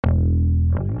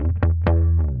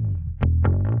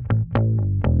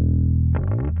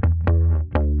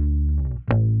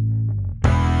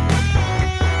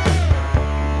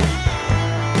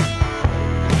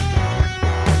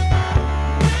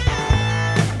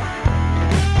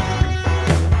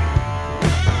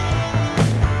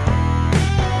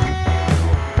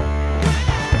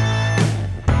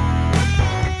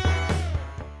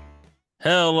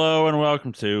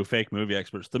welcome to Fake Movie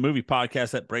Experts, the movie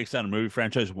podcast that breaks down a movie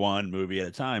franchise one movie at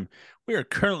a time. We are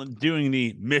currently doing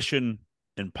the Mission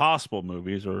Impossible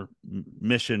movies, or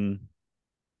Mission,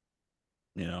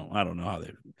 I don't know how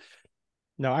they.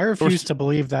 No, I refuse to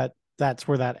believe that that's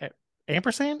where that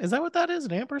ampersand is. That what that is?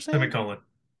 An ampersand? Semicolon.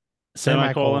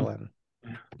 Semicolon.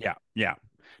 Yeah. Yeah.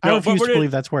 I No, refuse to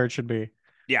believe that's where it should be.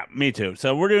 Yeah, me too.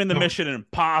 So we're doing the No. Mission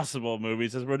Impossible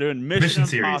movies as we're doing Mission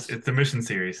series. Impossible. It's the mission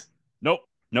series. Nope.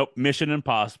 Mission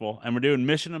Impossible. And we're doing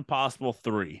Mission Impossible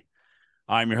 3.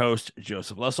 I'm your host,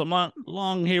 Joseph Lesselmont,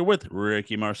 along here with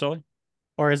Ricky Marcelli.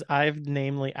 Or as I've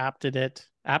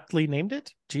aptly named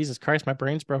it. Jesus Christ, my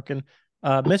brain's broken.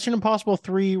 Mission Impossible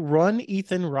 3, Run,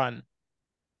 Ethan, Run.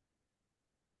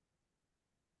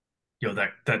 Yo,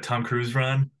 that Tom Cruise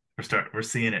run, we're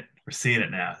seeing it. We're seeing it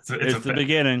now. It's the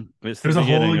beginning. There's a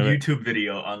whole YouTube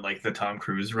video on like the Tom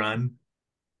Cruise run.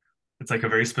 It's like a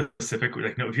very specific,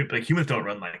 like humans don't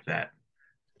run like that.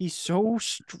 He's so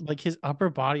like his upper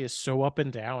body is so up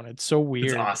and down. It's so weird.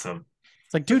 It's awesome.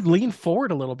 It's like, dude, lean forward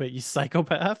a little bit, you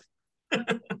psychopath.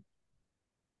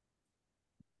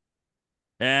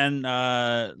 And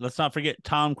let's not forget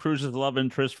Tom Cruise's love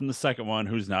interest from the second one,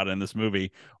 who's not in this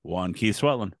movie, Juan Keith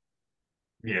Sweatland.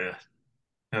 Yeah.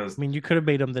 I mean, you could have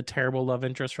made him the terrible love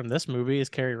interest from this movie as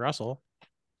Kerry Russell.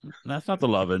 That's not the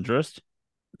love interest.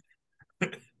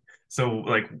 So,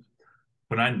 like,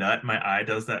 when I nut, my eye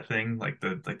does that thing, like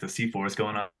the C4 is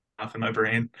going off in my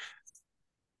brain.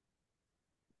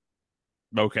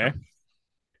 Okay.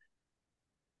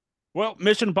 Well,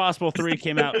 Mission Impossible 3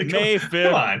 came out May 5th.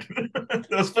 Come on. That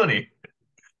was funny.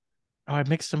 Oh, I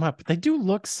mixed them up. They do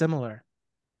look similar.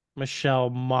 Michelle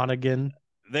Monaghan.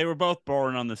 They were both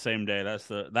born on the same day.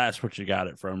 That's what you got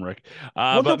it from, Rick.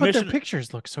 But their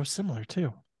pictures look so similar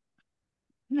too.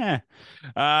 Yeah.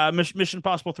 Mission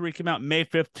Impossible 3 came out May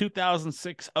 5th,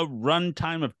 2006, a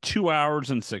runtime of 2 hours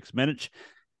and 6 minutes,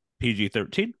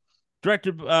 PG-13.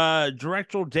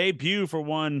 Directorial debut for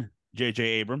one J.J.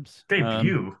 Abrams.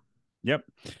 Debut? Yep.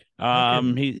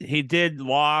 He did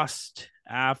Lost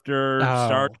after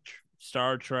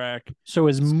Star Trek. So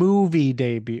his movie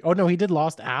debut. Oh, no, he did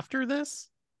Lost after this?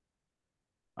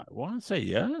 I want to say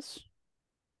yes.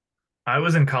 I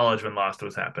was in college when Lost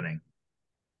was happening.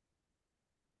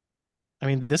 I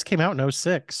mean, this came out in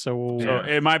 06, so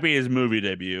it might be his movie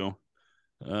debut.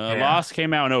 Lost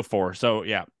came out in 04, so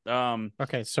yeah.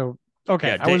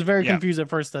 Okay, I was very confused at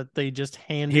first that they just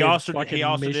handed. He also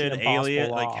did Alias,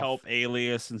 like help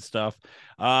Alias and stuff.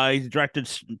 He directed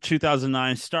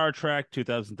 2009 Star Trek,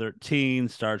 2013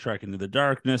 Star Trek Into the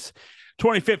Darkness,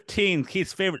 2015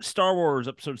 Keith's favorite Star Wars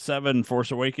Episode 7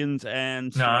 Force Awakens,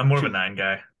 and no, I'm more of a 9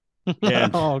 guy.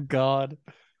 Oh God,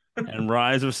 and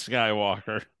Rise of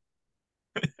Skywalker.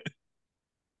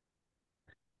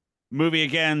 Movie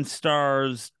again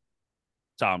stars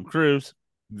Tom Cruise,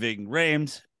 Ving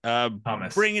Rhames,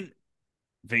 Thomas. Ving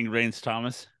Rhames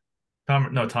Thomas.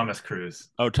 Thomas Cruise.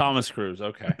 Oh, Thomas Cruise.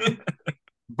 Okay.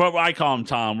 But I call him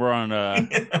Tom. We're on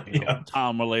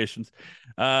Tom relations.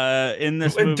 In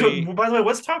this movie. By the way,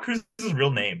 what's Tom Cruise's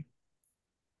real name?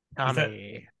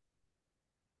 Tommy.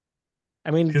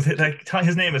 I mean, because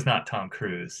his name is not Tom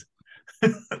Cruise.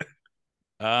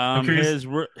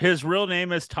 His real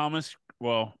name is Thomas.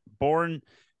 Well, born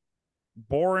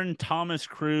Thomas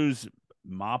Cruise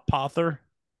Mapother.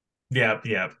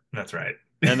 Yeah, that's right.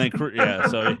 And then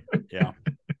yeah.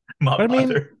 But I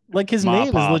mean, like his name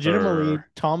is legitimately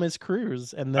Thomas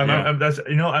Cruise, and then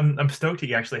I'm stoked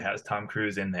he actually has Tom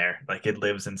Cruise in there. Like it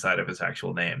lives inside of his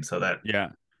actual name, so that's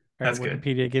good.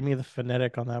 Wikipedia, give me the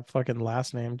phonetic on that fucking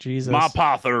last name. Jesus,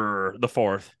 Mapother the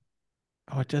fourth.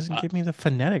 Oh, it doesn't give me the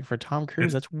phonetic for Tom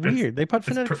Cruise. That's weird. They put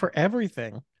phonetic for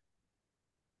everything.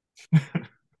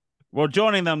 Well,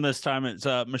 joining them this time, it's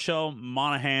Michelle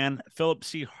Monaghan, Philip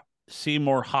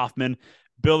Seymour Hoffman,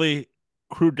 Billy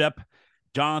Crudup,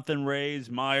 Jonathan Rhys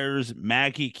Myers,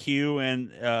 Maggie Q,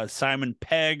 and Simon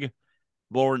Pegg,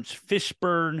 Lawrence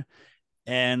Fishburne,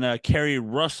 and Kerry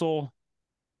Russell,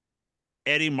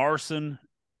 Eddie Marson.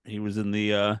 He was in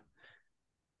the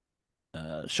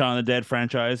Shaun of the Dead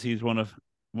franchise. He's one of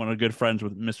good friends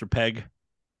with Mr. Pegg.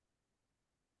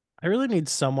 I really need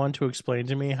someone to explain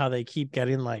to me how they keep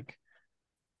getting like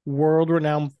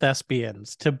world-renowned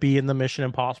thespians to be in the Mission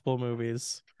Impossible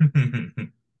movies.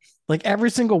 Like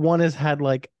every single one has had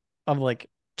like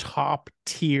top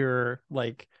tier,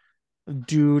 like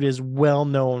dude is well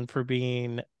known for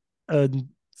being a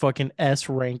fucking S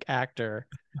rank actor.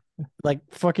 Like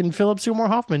fucking Philip Seymour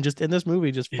Hoffman just in this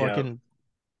movie just fucking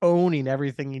owning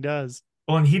everything he does.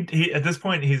 Well, and he at this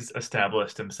point he's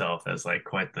established himself as like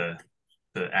quite the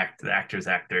actor's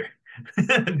actor.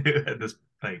 At this,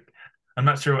 like, I'm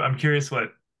not sure. I'm curious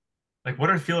what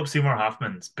are Philip Seymour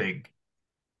Hoffman's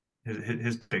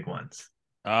his big ones?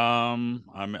 I'm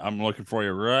looking for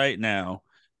you right now.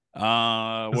 It's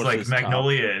What's like his top?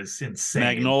 Magnolia is insane.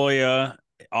 Magnolia,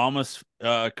 almost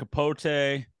Capote,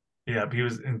 Yeah, but he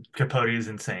was in Capote is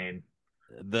insane.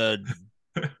 the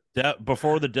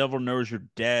Before the Devil Knows You're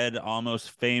Dead,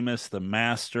 Almost Famous, The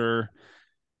Master.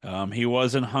 He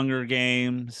was in Hunger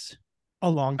Games,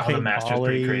 Along Oh, the Came Master's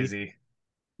pretty Polly. crazy.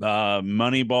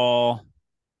 Moneyball.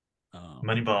 Um,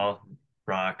 Moneyball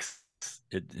rocks.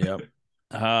 yep.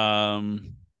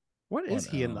 Um, What is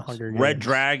what he in the else? Hunger Red Games?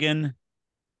 Dragon.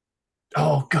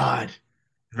 Oh God,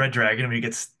 Red Dragon. When he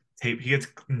gets taped, he gets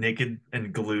naked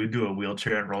and glued to a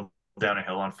wheelchair and rolled down a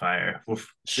hill on fire.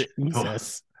 Oof. Oh.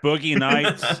 Jesus. Boogie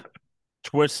Nights,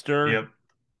 Twister. Yep.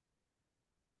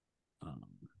 Um,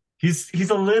 He's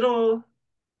a little.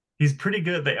 He's pretty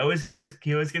good.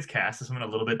 He always gets cast as someone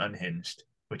a little bit unhinged,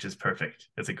 which is perfect.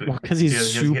 It's a Well, good. because he's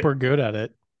He super good at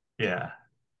it. yeah.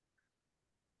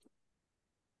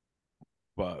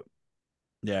 but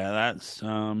yeah, that's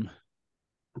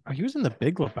Oh, he was in the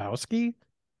Big Lebowski?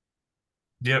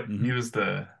 Yep. mhm. He was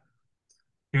the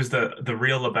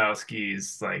real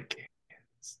Lebowski's like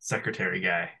secretary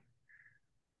guy.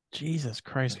 Jesus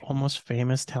Christ. Almost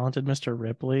Famous, Talented Mr.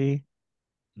 Ripley.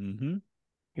 Mhm.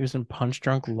 He was in Punch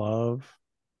Drunk Love.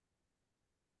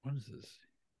 What is this?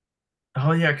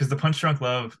 Oh yeah, because the Punch Drunk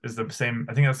Love is the same.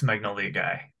 I think that's the Magnolia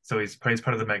guy. So he's part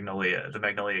of the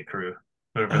Magnolia crew,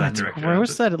 whatever that It's director ends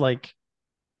gross it. that like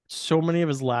so many of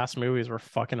his last movies were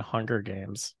fucking Hunger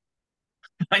Games.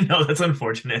 I know that's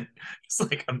unfortunate. It's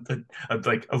like I'm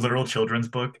like a literal children's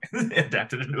book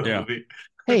adapted into a Yeah. movie.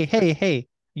 Hey, hey, hey,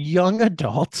 young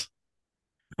adult.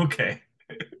 Okay.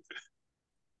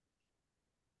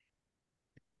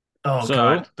 Oh So,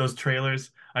 God, those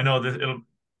trailers. I know that it'll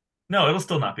no, it'll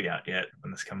still not be out yet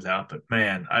when this comes out, but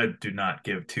man, I do not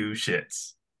give two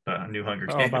shits about New Hunger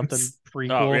Oh, about the Games. oh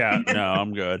prequel. yeah, no,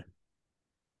 I'm good. I'm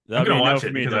That'll be gonna a no watch for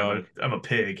it me, because dog. I'm a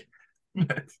pig.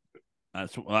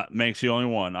 That makes you only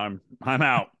one. I'm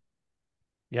out.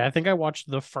 Yeah, I think I watched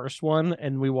the first one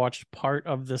and we watched part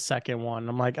of the second one.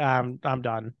 I'm like, I'm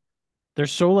done. They're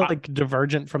so I, like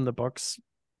divergent from the books,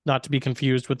 not to be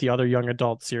confused with the other young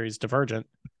adult series Divergent.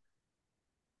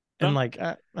 And some like,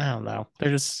 I don't know.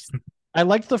 They're just I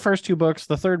liked the first two books.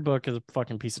 The third book is a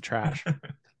fucking piece of trash.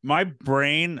 my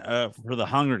brain for the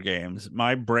Hunger Games,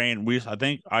 my brain we I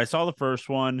think I saw the first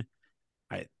one.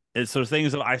 I it's those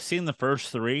things that I've seen the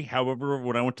first three. However,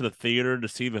 when I went to the theater to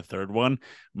see the third one,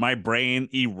 my brain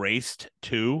erased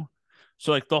two.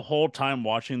 So like the whole time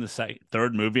watching the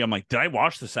third movie, I'm like, did I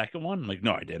watch the second one? I'm like,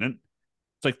 no, I didn't.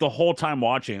 It's like the whole time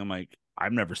watching, I'm like,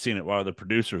 I've never seen it. While the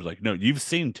producer's like, no, you've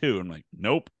seen two. I'm like,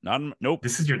 nope, not nope.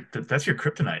 This is that's your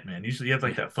kryptonite, man. Usually you have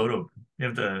like Yeah, that photo. You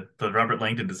have the Robert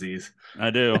Langdon disease. I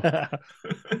do.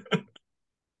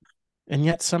 And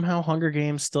yet somehow Hunger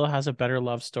Games still has a better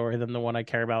love story than the one I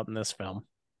care about in this film.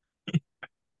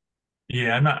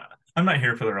 Yeah, I'm not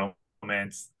here for the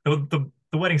romance. The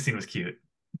wedding scene was cute.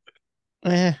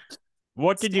 Eh,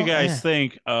 What did you still guys eh.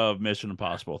 think of Mission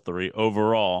Impossible 3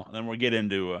 overall? And then we'll get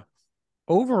into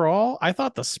Overall, I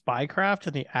thought the spycraft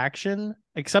and the action,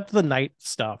 except the night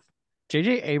stuff,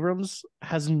 J.J. Abrams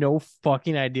has no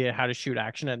fucking idea how to shoot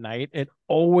action at night. It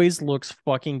always looks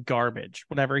fucking garbage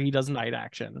whenever he does night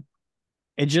action.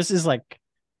 It just is like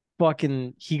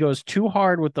fucking, he goes too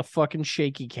hard with the fucking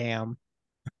shaky cam.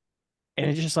 And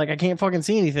it's just like, I can't fucking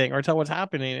see anything or tell what's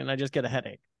happening. And I just get a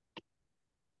headache.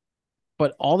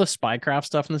 But all the spycraft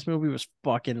stuff in this movie was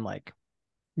fucking like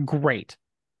great.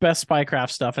 Best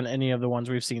spycraft stuff in any of the ones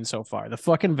we've seen so far. The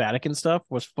fucking Vatican stuff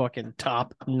was fucking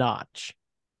top notch.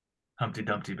 Humpty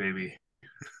Dumpty baby.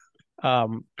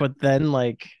 But then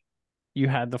like you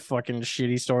had the fucking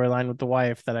shitty storyline with the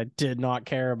wife that I did not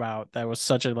care about. That was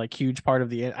such a like huge part of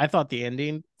the end. I thought the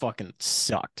ending fucking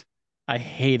sucked. I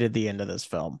hated the end of this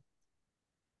film.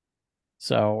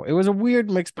 So it was a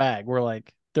weird mixed bag where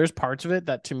like there's parts of it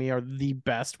that to me are the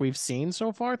best we've seen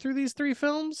so far through these three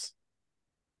films.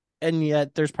 And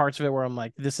yet there's parts of it where I'm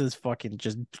like, this is fucking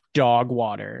just dog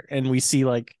water. And we see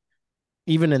like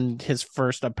even in his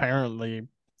first apparently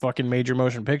fucking major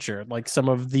motion picture, like some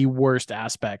of the worst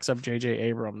aspects of J.J.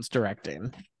 Abrams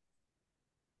directing.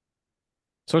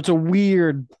 So it's a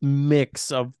weird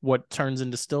mix of what turns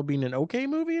into still being an okay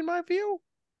movie in my view,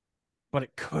 but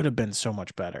it could have been so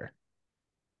much better.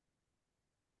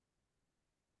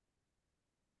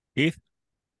 Keith.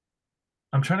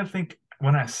 I'm trying to think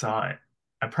when I saw it.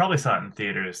 I probably saw it in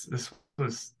theaters. This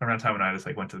was around time when I just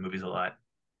like went to the movies a lot.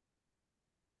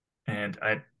 And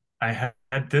I had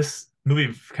this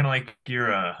movie kind of like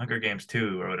your Hunger Games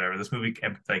 2 or whatever. This movie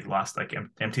like lost like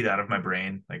emptied out of my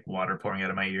brain, like water pouring out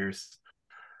of my ears,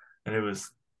 and it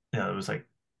was it was like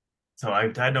so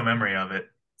I had no memory of it.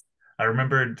 I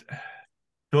remembered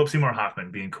Philip Seymour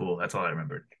Hoffman being cool. That's all I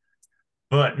remembered.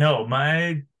 But no,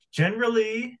 my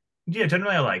generally, yeah,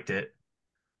 generally I liked it.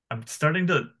 I'm starting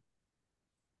to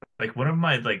like one of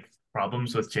my like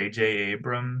problems with J.J.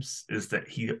 Abrams is that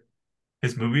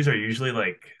his movies are usually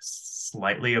like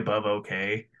slightly above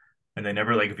okay, and they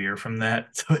never like veer from that.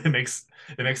 So it makes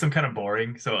them kind of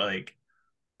boring. So like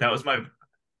that was my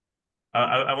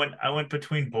I went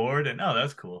between bored and oh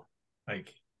that's cool.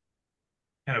 Like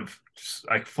kind of just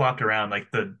like flopped around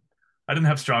like the I didn't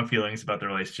have strong feelings about the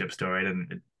relationship story.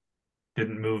 It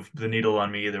didn't move the needle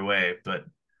on me either way. But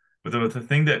with the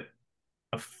thing that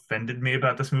offended me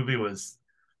about this movie was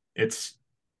it's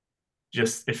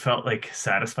just it felt like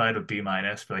satisfied with B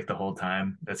minus for like the whole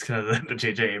time. That's kind of the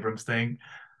J.J. Abrams thing.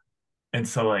 And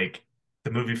so like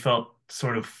the movie felt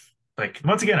sort of like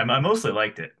once again I mostly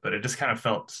liked it, but it just kind of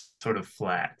felt sort of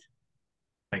flat.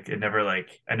 Like it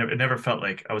never felt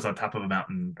like I was on top of a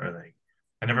mountain or like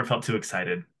I never felt too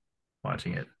excited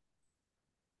watching it.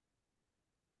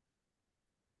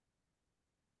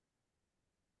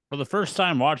 For the first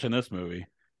time watching this movie,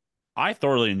 I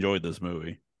thoroughly enjoyed this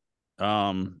movie.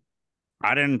 Um,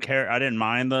 I didn't care. I didn't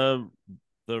mind the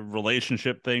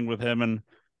relationship thing with him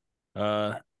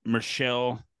and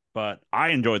Michelle, but I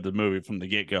enjoyed the movie from the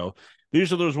get go.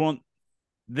 These are those one.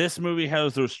 This movie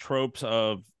has those tropes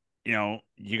of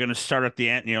you're gonna start at the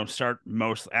end, start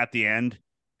most at the end,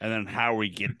 and then how we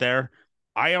get there.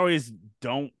 I always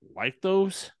don't like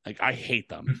those. Like I hate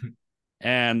them.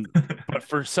 And but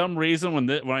for some reason, when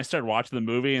I started watching the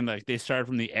movie and like they started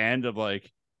from the end of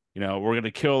like, we're gonna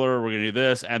kill her, we're gonna do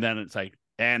this, and then it's like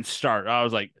and start. I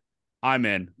was like, I'm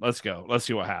in. Let's go. Let's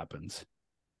see what happens.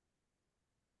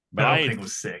 But That opening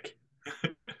was sick.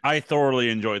 I thoroughly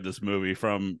enjoyed this movie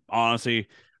from honestly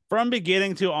from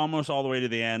beginning to almost all the way to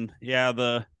the end. Yeah,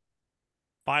 the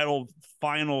final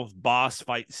boss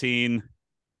fight scene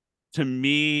to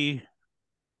me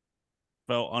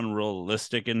felt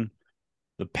unrealistic in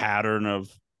the pattern of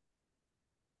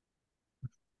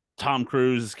Tom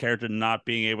Cruise's character not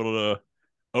being able to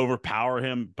overpower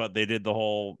him, but they did the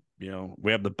whole,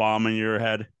 we have the bomb in your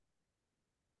head.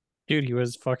 Dude, he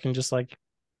was fucking just like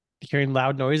hearing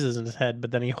loud noises in his head, but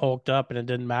then he hulked up and it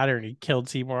didn't matter and he killed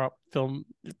Seymour film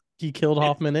he killed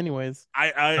Hoffman anyways.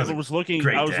 I was looking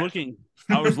great death.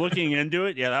 I was looking into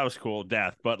it. Yeah, that was cool,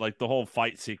 death. But like the whole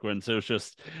fight sequence, it was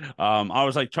just I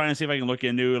was like trying to see if I can look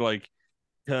into it, like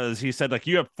because he said like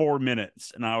you have 4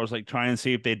 minutes, and I was like trying to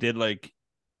see if they did like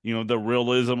the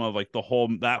realism of like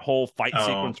that whole fight Oh,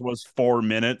 sequence was 4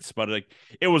 minutes, but like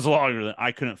it was longer than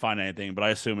I couldn't find anything, but I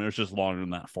assume it was just longer than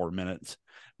that 4 minutes.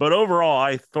 But overall,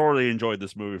 I thoroughly enjoyed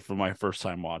this movie for my first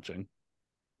time watching.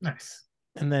 nice.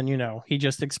 And then, he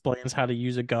just explains how to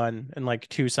use a gun in like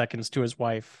 2 seconds to his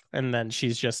wife. And then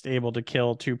she's just able to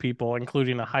kill two people,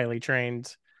 including a highly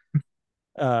trained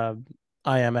uh,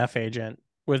 IMF agent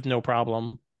with no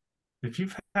problem. If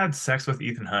you've had sex with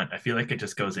Ethan Hunt, I feel like it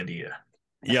just goes into you.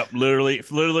 Yep, literally and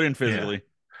Yeah. physically.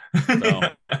 So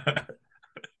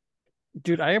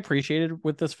Dude, I appreciated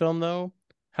with this film, though,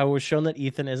 how it was shown that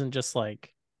Ethan isn't just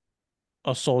like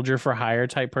a soldier for hire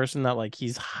type person, that like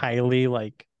he's highly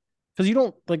like, because you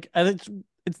don't like, and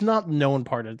it's not known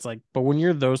part. It's like, but when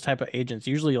you're those type of agents,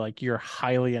 usually like you're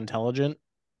highly intelligent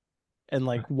and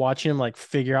like watching him like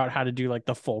figure out how to do like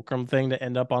the fulcrum thing to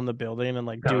end up on the building and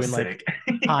like That was doing like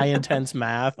sick. high intense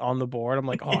math on the board. I'm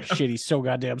like, oh Yeah. shit, he's so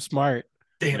goddamn smart.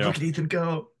 Damn, look at Ethan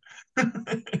go. now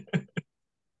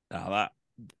that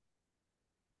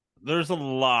there's a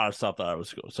lot of stuff that I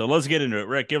was cool. So let's get into it.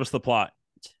 Rick, give us the plot.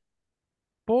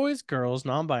 Boys, girls,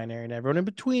 non-binary, and everyone in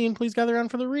between, please gather around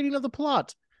for the reading of the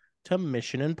plot to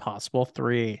Mission Impossible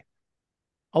 3.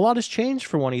 A lot has changed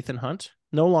for one Ethan Hunt.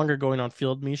 No longer going on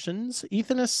field missions,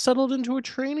 Ethan has settled into a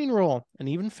training role and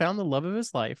even found the love of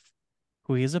his life,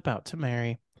 who he is about to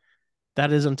marry.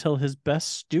 That is until his best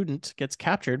student gets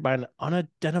captured by an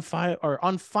unidentified or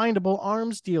unfindable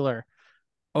arms dealer,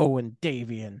 Owen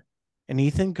Davian, and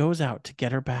Ethan goes out to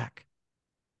get her back.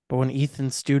 But when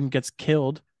Ethan's student gets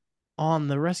killed on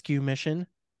the rescue mission,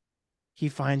 he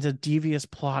finds a devious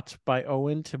plot by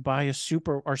Owen to buy a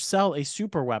super or sell a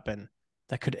super weapon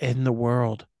that could end the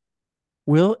world.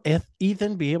 Will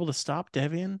Ethan be able to stop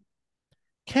Devian?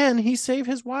 Can he save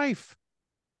his wife?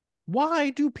 Why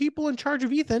do people in charge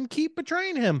of Ethan keep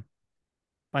betraying him?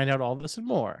 Find out all this and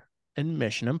more in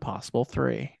Mission Impossible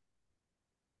 3.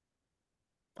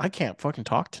 I can't fucking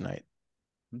talk tonight.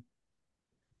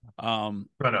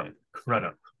 Run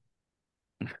up.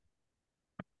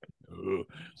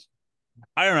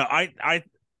 I don't know.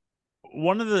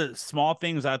 One of the small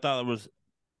things I thought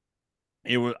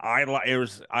I thought it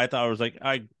was like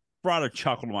I brought a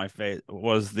chuckle to my face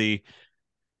was the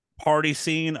party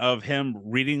scene of him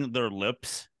reading their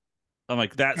lips. I'm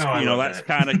like, Oh, I love that's that.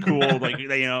 kind of cool. Like,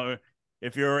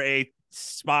 if you're a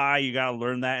spy, you got to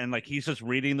learn that. And like, he's just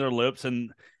reading their lips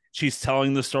and she's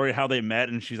telling the story how they met.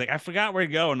 And she's like, I forgot where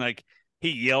to go. And like, he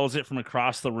yells it from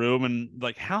across the room. And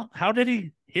like, how did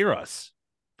he hear us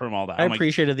from all that? I I'm like,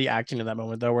 appreciated the acting in that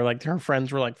moment though, where like her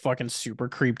friends were like fucking super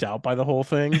creeped out by the whole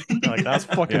thing. They're like, that's Yeah.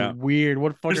 yeah. fucking weird.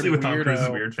 What fucking Especially with Tom Cruise's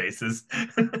weirdo. weird faces.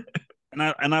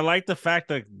 And I like the fact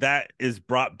that that is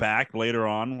brought back later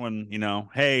on when,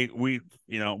 hey, we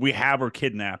have her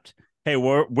kidnapped. Hey,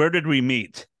 where did we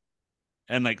meet?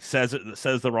 And like says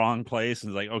the wrong place and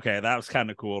is like, okay, that was kind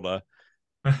of cool to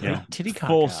Like full,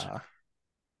 Titicaca.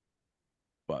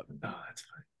 but Oh, that's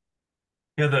funny.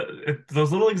 Yeah,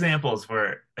 those little examples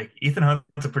where like Ethan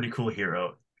Hunt's a pretty cool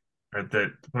hero, or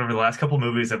whatever the last couple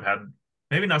movies I've had,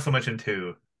 maybe not so much in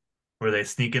two, where they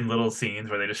sneak in little scenes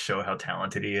where they just show how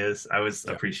talented he is. I always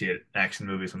yeah. appreciate action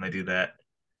movies when they do that.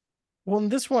 Well, in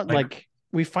this one, Like, like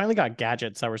we finally got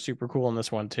gadgets that were super cool in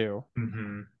this one too.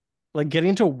 mm-hmm. Like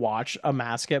getting to watch a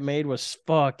mask get made was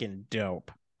fucking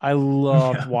dope. I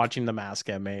loved Yeah. watching the mask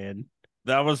get made.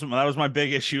 That was my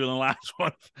big issue in the last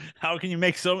one. How can you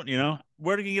make so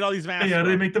where do you get all these masks Hey, how do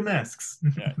they from? make the masks?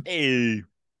 Yeah. Hey.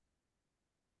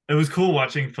 It was cool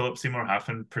watching Philip Seymour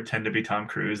Hoffman pretend to be Tom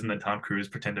Cruise and then Tom Cruise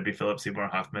pretend to be Philip Seymour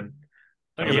Hoffman.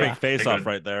 Like That a was big Yeah. face off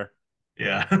right there.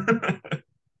 Yeah.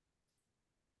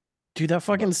 Dude, that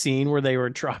fucking But scene where they were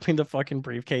dropping the fucking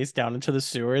briefcase down into the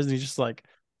sewers and he's just like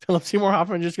Philip Seymour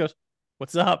Hoffman just goes,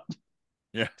 "What's up?"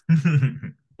 yeah.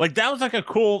 Like that was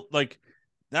like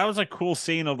that was a cool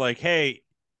scene of like, hey,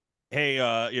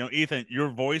 Ethan, your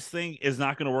voice thing is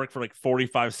not going to work for like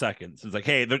 45 seconds. It's like,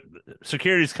 hey, the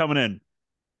security's coming in.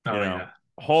 You Oh know, yeah.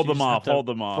 hold You them just have off, to hold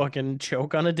them off. fucking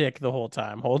choke on a dick the whole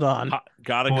time. Hold on.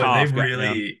 Got a Boy, they cough.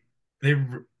 really they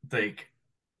like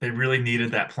they really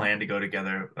needed that plan to go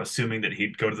together, assuming that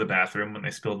he'd go to the bathroom when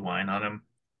they spilled wine on him.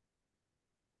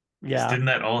 Because Yeah, didn't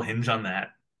that all hinge on that?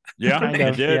 Yeah, kind it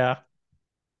of. did. Yeah.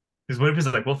 Because what if he's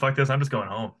like, well, fuck this, I'm just going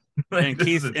home. Like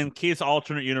this is In Keith's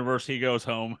alternate universe, he goes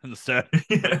home instead.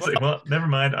 yeah, Like, it's like, well, never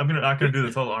mind. I'm not gonna do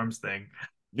this whole arms thing.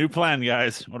 new plan,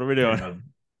 guys. What are we doing? Yeah.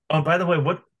 Oh, by the way,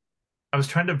 what I was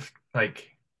trying to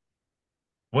like,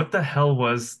 what the hell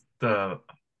was the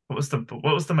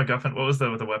MacGuffin? What was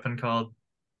the weapon called?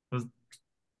 Was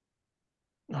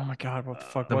Oh my God, what the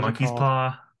fuck the was it monkey's called?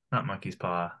 paw? Not monkey's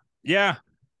paw. Yeah,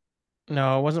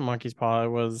 No, it wasn't monkey's paw. It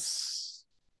was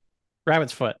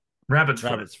rabbit's foot. Rabbit's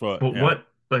foot. rabbit's foot. But Yeah,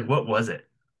 what was it?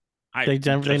 I They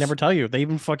never just tell you. They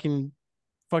even fucking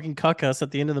cuck us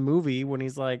at the end of the movie when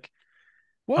he's like,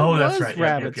 "What Oh, that's was right. Yep,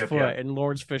 rabbit's foot?" yep. And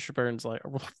Lawrence Fishburne's like,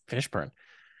 Fishburne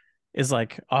is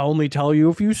like, "I'll only tell you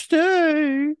if you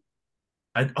stay."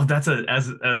 That's as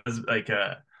like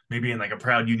maybe in like a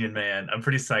proud union man. I'm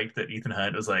pretty psyched that Ethan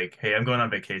Hunt was like, "Hey, I'm going on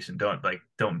vacation. Don't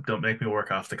make me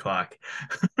work off the clock."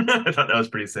 I thought that was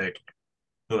pretty sick.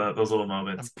 Those little I'm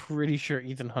moments. pretty sure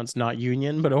Ethan Hunt's not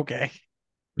union, but okay.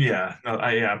 Yeah, no,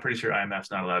 I'm pretty sure IMF's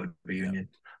not allowed to be yeah. union.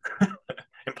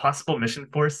 Impossible Mission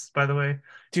Force, by the way.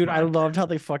 Dude, Come I on. loved how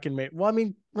they fucking made. Well, I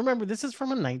mean, remember this is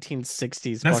from a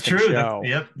 1960s That's fucking true. That's show.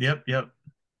 yep.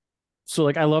 So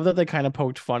like I love that they kind of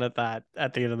poked fun at that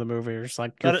at the end of the movie. It's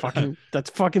like That that's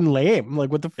fucking lame. Like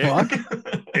what the fuck?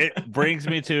 it brings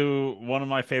me to one of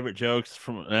my favorite jokes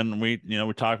from, and we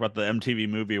talk about the MTV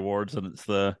Movie Awards, and it's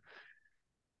the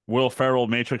Will Ferrell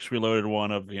Matrix Reloaded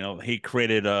one of he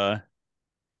created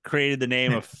the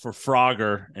name of for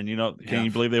Frogger, and can Yeah.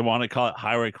 you believe they want to call it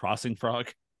Highway Crossing Frog?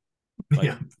 Like,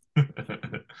 Yeah.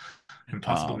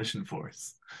 Impossible um, Mission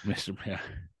Force. Mr. Yeah.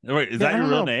 Wait, is Yeah, that I your don't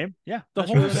real know. name? Yeah, The that's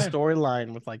whole your real name.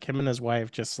 storyline with like him and his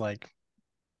wife just like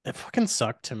it fucking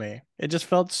sucked to me. It just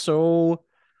felt so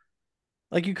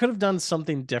like you could have done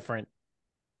something different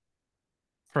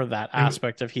for that It-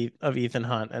 aspect of Ethan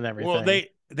Hunt and Well, everything.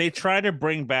 they try to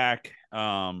bring back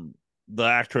the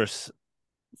actress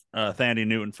Thandie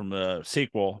Newton from the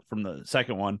sequel from the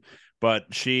second one,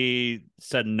 but she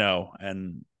said no,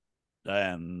 and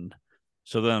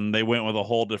so then they went with a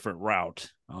whole different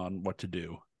route on what to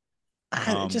do.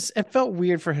 It felt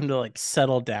weird for him to like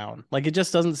settle down. Like it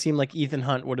just doesn't seem like Ethan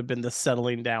Hunt would have been the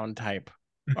settling down type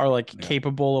or like Yeah.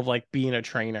 capable of like being a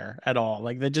trainer at all.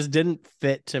 Like that just didn't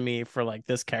fit to me for like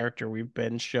this character we've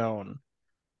been shown.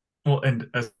 Well, and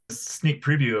a sneak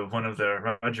preview of one of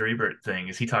the Roger Ebert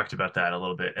things, he talked about that a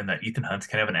little bit, and that Ethan Hunt's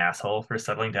kind of an asshole for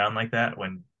settling down like that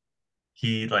when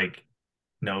he like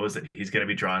knows that he's going to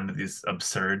be drawn to these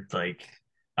absurd like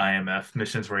IMF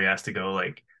missions where he has to go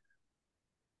like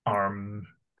arm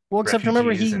Well, except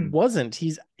remember, refugees he and wasn't.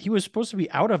 He was supposed to be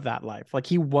out of that life. Like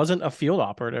he wasn't a field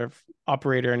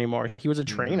operator anymore. He was a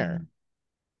trainer.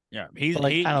 Yeah, But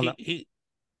like I don't know.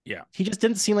 yeah. He just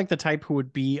didn't seem like the type who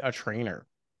would be a trainer.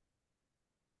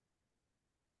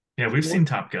 yeah, we've seen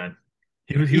Top Gun.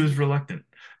 He was reluctant.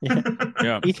 Yeah.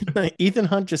 Yeah. Ethan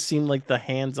Hunt just seemed like the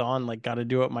hands-on, like got to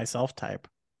do it myself type,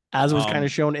 as was kind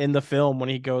of shown in the film when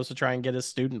he goes to try and get his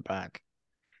student back.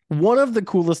 One of the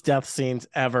coolest death scenes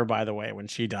ever, by the way, when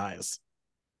she dies.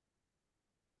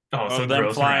 Oh, so them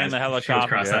gross. flying Eyes, the she goes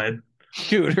helicopter. cross-eyed.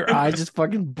 Dude, her eyes just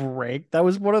fucking break. That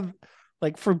was one of,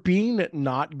 like, for being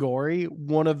not gory,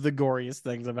 one of the goriest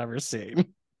things I've ever seen.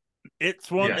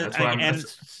 It's one, Yeah, that's why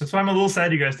that's why I'm a little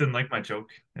sad you guys didn't like my joke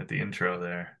at the intro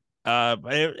there.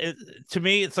 to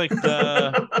me, it's like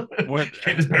the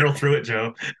Can't just barrel through it,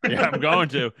 Joe. Yeah, I'm going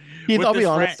to. Keith, I'll be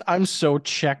honest, I'm so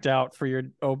checked out for your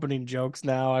opening jokes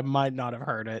now. I might not have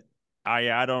heard it.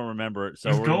 I don't remember it. So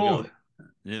There's we're gold.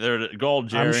 There's gold,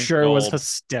 Jerry. I'm sure gold. It was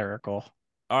hysterical.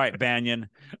 All right, Banyan.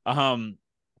 I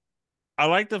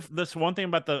like this one thing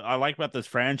about I like about this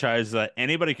franchise that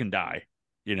anybody can die,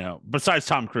 besides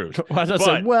Tom Cruise.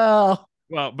 Well,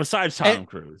 besides Tom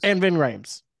Cruise and Vin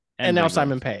Rhames and now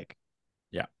Simon Pegg.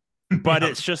 Yeah, but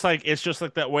it's just like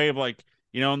that way of like,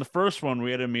 in the first one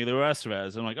we had Emilio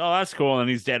Estevez. I'm like, oh, that's cool, and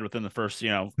he's dead within the first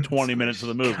 20 minutes of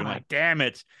the movie. I'm like, damn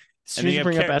it. As soon as you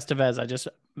bring up Estevez, I just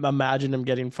imagine him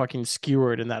getting fucking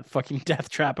skewered in that fucking death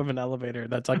trap of an elevator.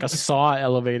 That's like a Saw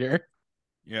elevator.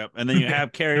 Yep. And then you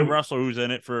have Kerry Russell, who's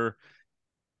in it for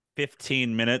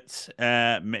 15 minutes,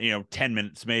 10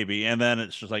 minutes maybe. And then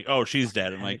it's just like, oh, she's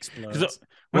dead. And like,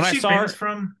 when I saw her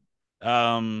from,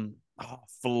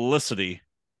 Felicity,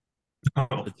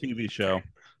 the TV show.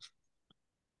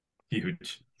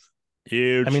 Huge.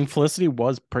 I mean, Felicity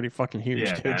was pretty fucking huge.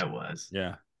 Yeah, dude. it was.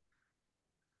 Yeah.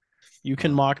 You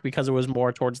can mock because it was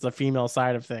more towards the female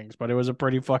side of things, but it was a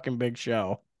pretty fucking big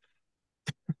show.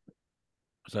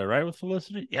 Was I right with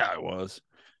Felicity? Yeah, it was.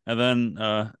 And then,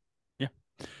 yeah.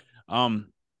 One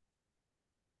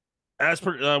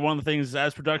of the things,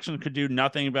 as production could do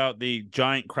nothing about the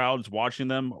giant crowds watching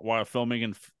them while filming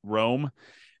in Rome,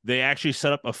 they actually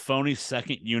set up a phony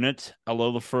second unit a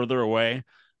little further away.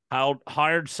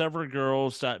 Hired several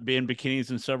girls to be in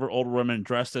bikinis and several older women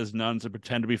dressed as nuns to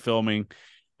pretend to be filming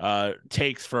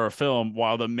takes for a film,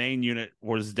 while the main unit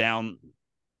was down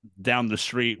the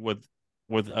street with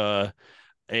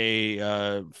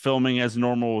filming as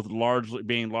normal, with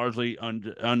largely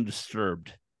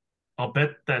undisturbed. I'll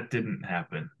bet that didn't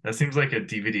happen. That seems like a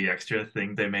DVD extra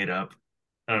thing they made up.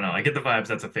 I don't know. I get the vibes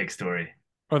that's a fake story.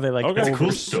 Or they like that's a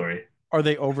cool story. Or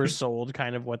they oversold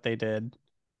kind of what they did.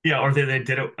 Yeah, or they did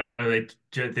it. Or they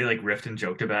like riffed and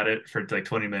joked about it for like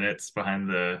 20 minutes behind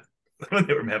when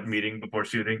they were having a meeting before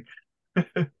shooting.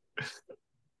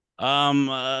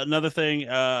 Another thing,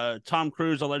 Tom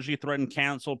Cruise allegedly threatened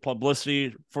cancel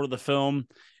publicity for the film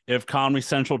if Comedy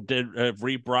Central did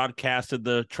rebroadcasted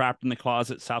the Trapped in the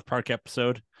Closet South Park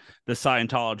episode, the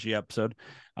Scientology episode.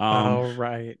 Oh,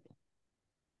 right.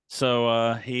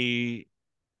 So he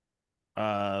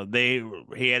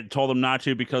had told them not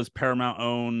to because Paramount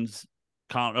owns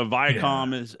Viacom.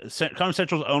 Comedy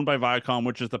Central is owned by Viacom,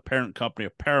 which is the parent company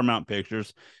of Paramount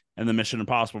Pictures and the Mission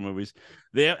Impossible movies.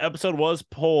 The episode was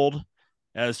pulled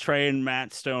as Trey and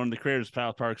Matt Stone, the creators of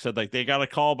South Park, said like they got a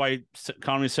call by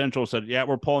Comedy Central, said, yeah,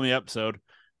 we're pulling the episode.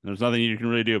 There's nothing you can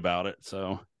really do about it.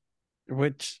 So,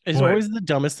 which is always the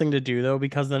dumbest thing to do, though,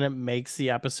 because then it makes the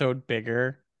episode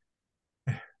bigger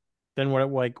than what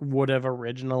it would have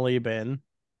originally been.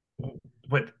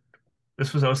 What?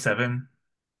 This was 07?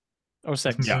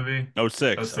 06. Yeah. Movie?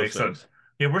 06. So,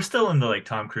 yeah, we're still in the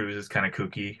Tom Cruise is kind of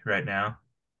kooky right now.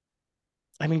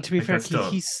 I mean, to be fair,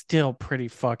 he's still pretty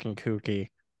fucking kooky.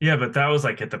 Yeah, but that was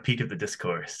like at the peak of the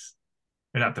discourse.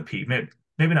 Or not the peak.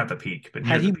 Maybe not the peak, but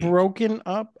had he broken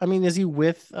up? I mean, is he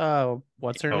with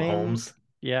what's her name? Holmes?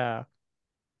 Yeah.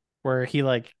 Where he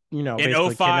in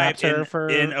basically 05 kidnaps her for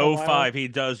in 05 he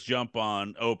does jump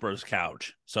on Oprah's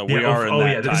couch. So we are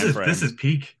in that time frame. This is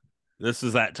peak. This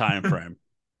is that time frame.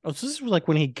 Oh, so this was like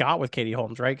when he got with Katie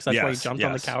Holmes, right? Because that's why he jumped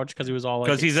on the couch, because he was all like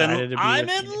excited to be I'm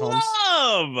with in Katie love.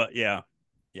 Holmes.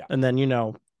 Yeah. And then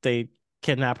they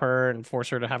kidnap her and force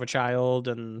her to have a child,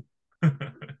 and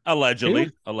allegedly.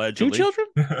 Two children?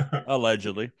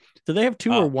 Allegedly. Do they have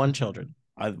two or one children?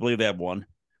 I believe they have one.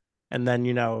 And then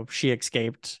she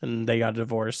escaped and they got a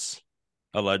divorce.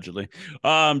 Allegedly.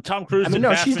 Tom Cruise. I mean,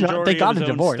 no, she's not. They got a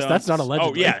divorce. That's not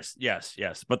allegedly. Oh,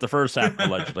 yes. But the first half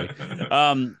allegedly.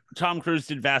 Tom Cruise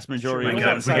did vast majority of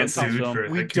we get sued for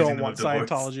we don't want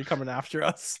Scientology coming after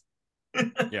us.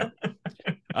 Yeah.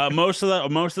 Most of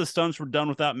the stunts were done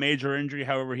without major injury.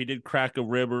 However, he did crack a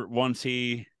rib when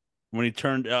he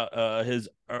turned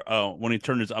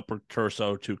his upper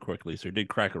torso too quickly. So he did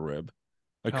crack a rib.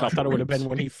 A Oh, I couple thought it would have ribs. been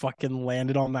when he fucking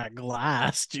landed on that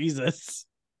glass. Jesus.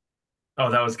 Oh,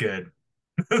 that was good.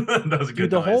 That was a Dude, good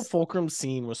the whole noise. fulcrum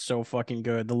scene was so fucking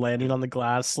good. The landing on the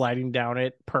glass, sliding down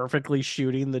it, perfectly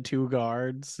shooting the two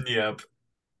guards. Yep.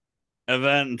 And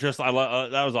then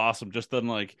that was awesome. Just then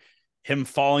like him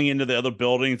falling into the other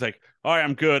buildings, like, all right,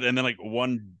 I'm good. And then like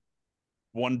one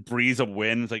breeze of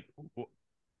wind, it's like,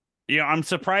 I'm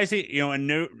surprised in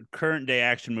new current day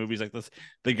action movies like this,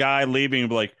 the guy leaving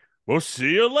be like, we'll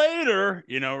see you later,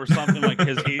 or something like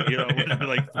his he, would be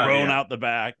like Oh, thrown yeah. out the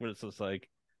back, but it's just like,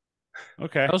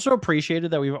 okay. I also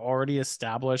appreciated that we've already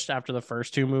established after the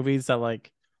first two movies that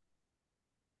like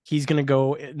he's gonna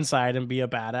go inside and be a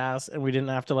badass, and we didn't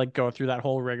have to like go through that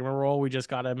whole rigmarole. We just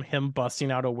got him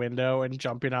busting out a window and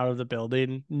jumping out of the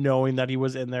building, knowing that he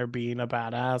was in there being a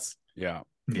badass. Yeah.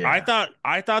 Yeah.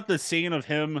 I thought the scene of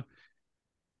him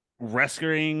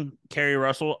rescuing Carrie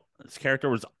Russell's character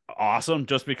was awesome,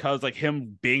 just because like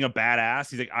him being a badass.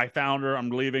 He's like, I found her, I'm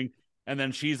leaving. And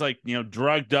then she's like,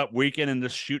 drugged up weekend and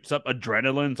just shoots up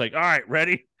adrenaline. It's like, all right,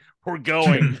 ready? We're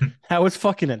going. That was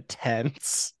fucking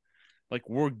intense. Like,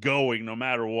 we're going no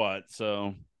matter what.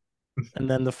 So, and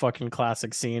then the fucking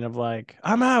classic scene of like,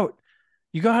 I'm out.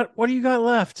 What do you got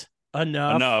left?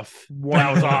 Enough.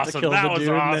 That was awesome. That was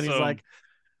awesome. And then he's like,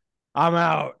 I'm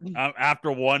out.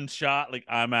 After one shot, like,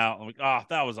 I'm out. I'm like, oh,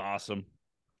 that was awesome.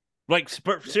 Like,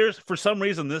 seriously, for some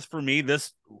reason, this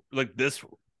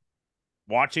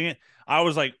watching it, I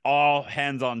was like all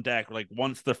hands on deck. Like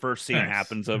once the first scene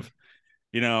happens of,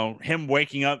 him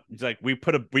waking up, he's like,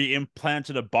 we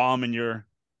implanted a bomb in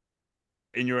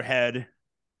your head.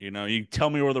 You tell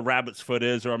me where the rabbit's foot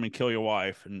is, or I'm gonna kill your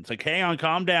wife. And it's like, hang on,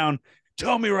 calm down.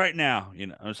 Tell me right now.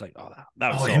 I was like, oh,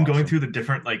 that was so him awesome. going through the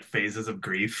different like phases of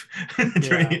grief.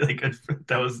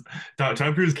 That was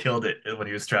Tom Cruise killed it when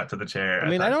he was strapped to the chair. I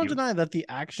mean, I don't deny that the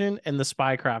action and the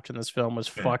spycraft in this film was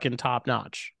fucking top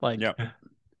notch. Like,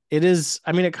 it is.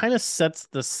 I mean, it kind of sets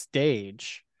the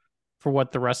stage for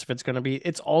what the rest of it's going to be.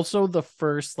 It's also the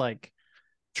first like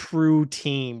true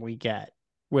team we get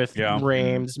with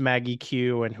Rames, Maggie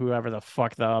Q, and whoever the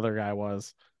fuck the other guy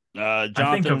was.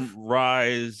 Jonathan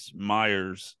Rhys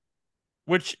Myers,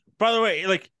 which, by the way,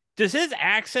 like, does his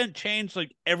accent change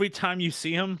like every time you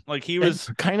see him? Like he was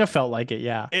kind of felt like it,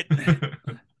 yeah.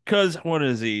 Because what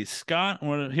is he? He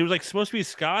was like supposed to be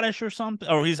Scottish or something,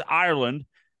 or he's Ireland,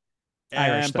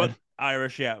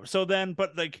 Irish, yeah. So then,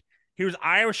 but like he was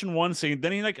Irish in one scene,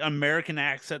 then he like American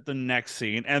accent the next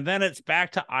scene, and then it's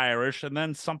back to Irish, and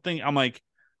then something. I'm like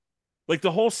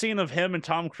the whole scene of him and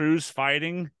Tom Cruise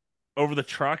fighting over the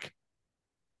truck.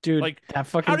 Dude, like that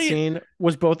fucking scene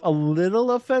was both a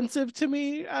little offensive to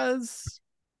me as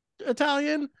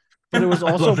Italian, but it was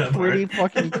also pretty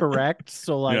fucking correct.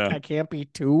 So like I can't be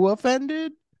too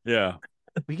offended. Yeah.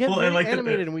 We get very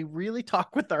animated and we really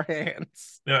talk with our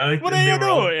hands. Yeah, what do you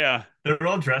do? Yeah. They're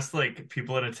all dressed like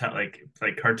people in like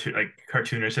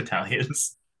cartoonish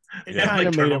Italians. It kind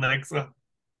of made turtlenecks.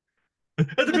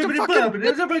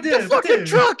 The fucking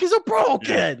truck is broken.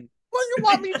 Yeah. What do you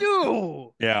want me to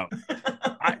do? Yeah.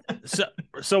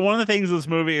 So one of the things in this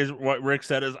movie is what Rick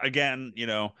said is, again,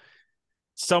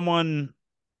 someone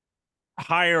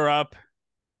higher up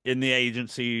in the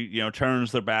agency,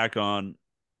 turns their back on,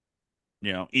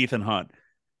 Ethan Hunt.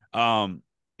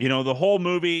 The whole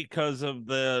movie, because of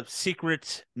the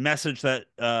secret message that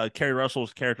Kerry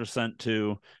Russell's character sent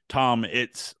to Tom,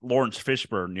 it's Lawrence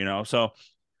Fishburne, so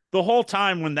the whole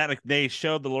time when they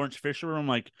showed the Lawrence Fishburne, I'm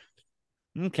like,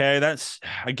 okay, that's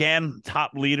again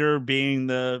top leader being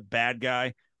the bad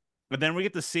guy. But then we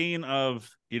get the scene of,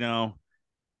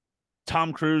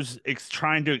 Tom Cruise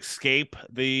trying to escape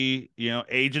the,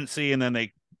 agency, and then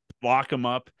they lock him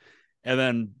up, and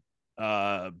then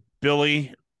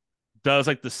Billy does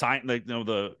like the sign, like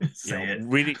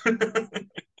reading.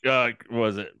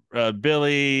 Was it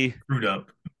Billy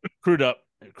Crude up.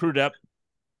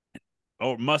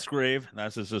 Oh, Musgrave.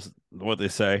 That's just what they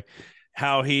say.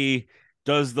 How he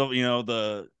does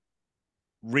the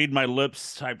read my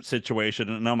lips type situation,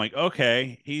 and I'm like,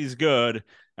 okay, he's good.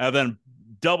 And then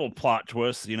double plot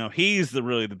twist, he's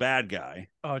really the bad guy.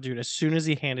 Oh, dude, as soon as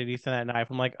he handed Ethan that knife,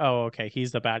 I'm like, oh, okay,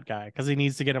 he's the bad guy, because he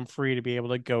needs to get him free to be able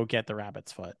to go get the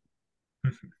rabbit's foot.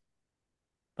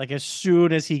 Like, as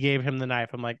soon as he gave him the knife,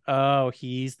 I'm like, oh,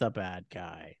 he's the bad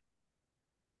guy.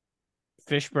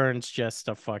 Fishburne's just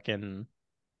a fucking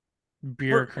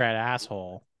bureaucrat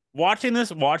asshole. Watching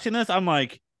this, I'm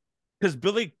like, because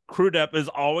Billy Crudup is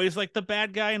always like the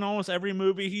bad guy in almost every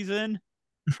movie he's in.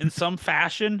 in some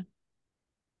fashion.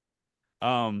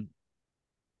 Um,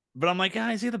 but I'm like,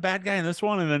 is he the bad guy in this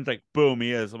one? And then it's like, boom,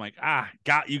 he is. I'm like,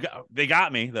 they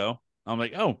got me though. I'm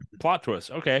like, oh, plot twist.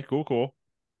 Okay, cool.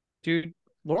 Dude,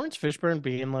 Lawrence Fishburne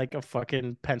being like a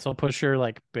fucking pencil pusher,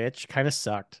 like bitch, kind of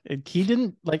sucked. He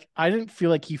didn't like. I didn't feel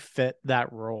like he fit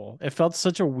that role. It felt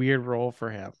such a weird role for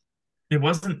him. It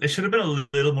wasn't. It should have been a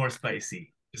little more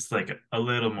spicy. Just like a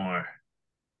little more.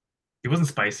 It wasn't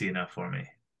spicy enough for me.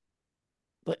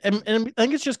 And I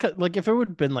think it's just like if it would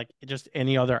have been like just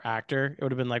any other actor, it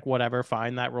would have been like whatever,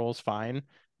 fine, that role's fine.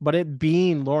 But it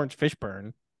being Lawrence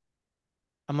Fishburne,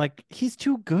 I'm like, he's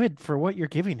too good for what you're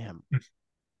giving him.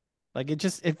 Like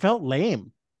it felt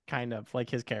lame, kind of like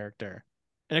his character,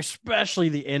 and especially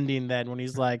the ending then when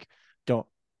he's like, don't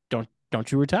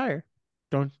you retire,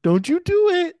 don't you do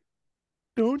it,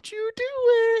 don't you do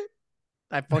it.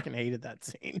 I fucking hated that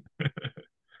scene.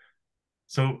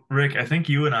 So, Rick, I think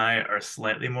you and I are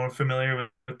slightly more familiar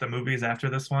with the movies after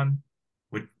this one.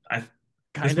 Would I? This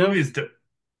Kind movie of. is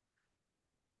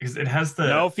because it has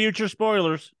No the future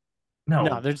spoilers. No,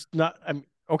 no. there's not. I'm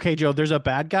okay, Joe. There's a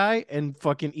bad guy, and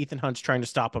fucking Ethan Hunt's trying to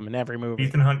stop him in every movie.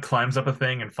 Ethan Hunt climbs up a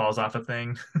thing and falls off a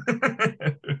thing.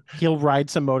 He'll ride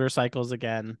some motorcycles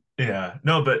again. Yeah,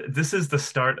 no, but this is the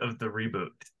start of the reboot.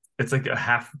 It's like a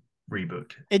half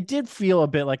reboot. It did feel a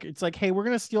bit like it's like, hey, we're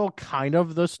gonna steal kind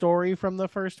of the story from the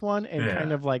first one and kind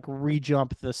Yeah, of like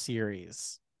rejump the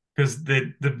series. because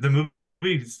the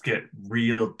movies get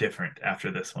real different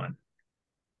after this one,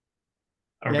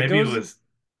 or Yeah, it maybe it goes. was.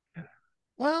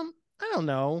 Well, I don't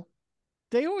know.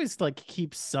 They always like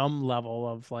keep some level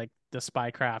of like the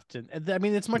spycraft, and I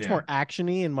mean it's much Yeah, more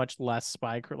actiony and much less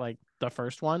like the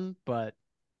first one, but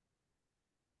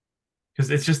because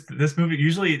it's just this movie.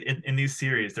 Usually in these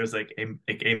series, there's like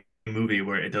a movie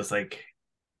where it does a,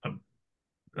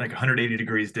 like 180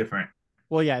 degrees different.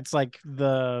 well, yeah, it's like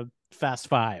the Fast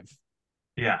Five.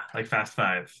 Yeah, like Fast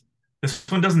Five. This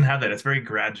one doesn't have that. It's very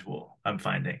gradual, I'm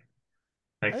finding.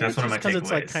 I Like think that's it's one of just my because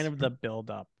it's like kind takeaways. of the build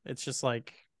up. It's just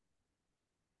like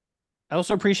I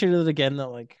also appreciated it again that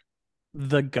like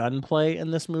the gunplay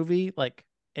in this movie, like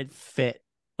it fit.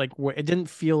 Like it didn't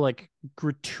feel like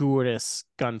gratuitous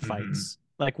Hmm. gunfights.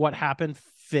 Like what happened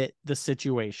fit the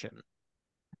situation.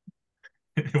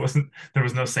 It wasn't there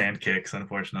was no sand kicks,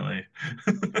 unfortunately.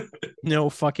 No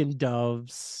fucking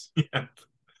doves. Yeah.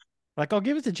 Like I'll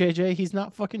give it to JJ. He's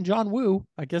not fucking John Woo.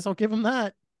 I guess I'll give him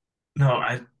that. No,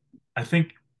 I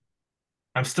think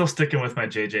I'm still sticking with my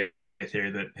JJ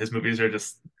theory that his movies are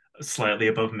just slightly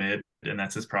above mid, and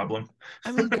that's his problem.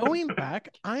 I mean, going back,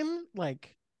 I'm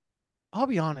like, I'll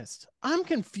be honest. I'm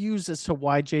confused as to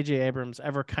why JJ Abrams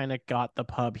ever kind of got the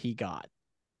pub he got.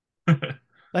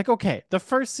 Like, okay, the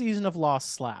first season of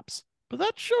Lost slaps, but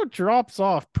that show drops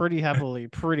off pretty heavily,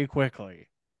 pretty quickly.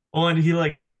 Well, and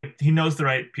he knows the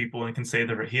right people and can say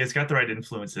he has got the right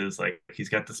influences. Like he's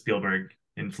got the Spielberg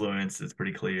influence. It's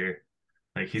pretty clear.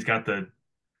 Like he's got the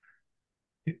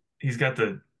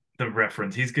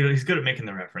reference. He's good at making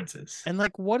the references. And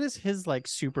like, what is his like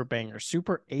super banger?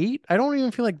 Super 8? I don't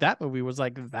even feel like that movie was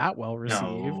like that well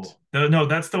received. No,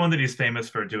 that's the one that he's famous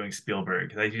for doing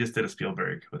Spielberg. Like, he just did a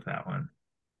Spielberg with that one.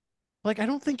 Like, I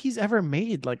don't think he's ever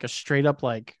made like a straight up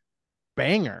like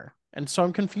banger. And so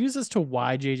I'm confused as to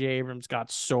why JJ Abrams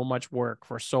got so much work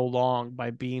for so long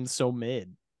by being so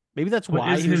mid. Maybe that's What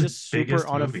why is he was his just super biggest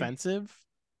movie? unoffensive.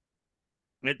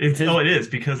 It is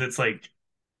because it's like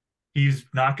he's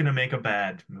not going to make a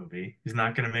bad movie. He's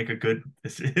not going to make a good.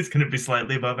 It's going to be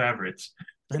slightly above average.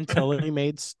 Until he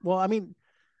made well, I mean,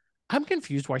 I'm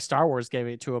confused why Star Wars gave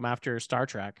it to him after Star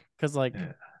Trek. Because like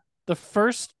Yeah. the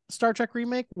first Star Trek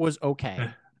remake was okay.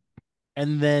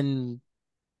 And then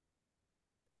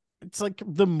it's like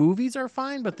the movies are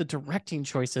fine, but the directing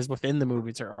choices within the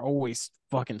movies are always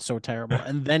fucking so terrible.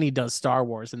 And then he does Star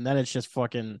Wars, and then it's just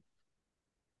fucking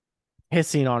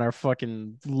hissing on our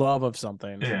fucking love of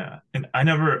something. Yeah, and I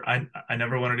never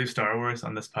want to do Star Wars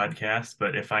on this podcast,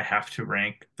 but if I have to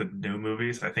rank the new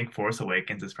movies, I think Force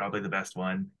Awakens is probably the best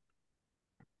one,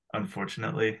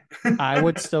 unfortunately. I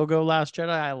would still go Last Jedi.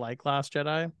 I like Last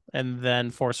Jedi, and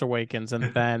then Force Awakens,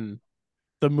 and then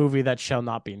the movie that shall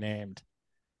not be named.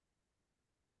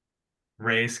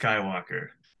 Rey Skywalker,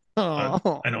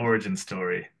 Oh, an origin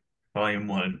story, volume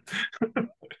one.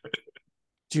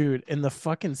 dude, and the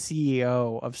fucking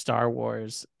CEO of Star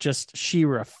Wars just she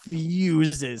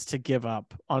refuses to give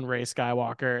up on Rey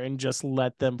Skywalker and just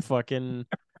let them fucking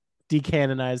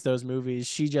decanonize those movies.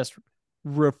 She just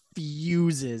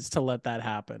refuses to let that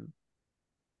happen.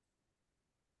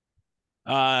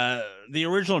 The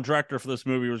original director for this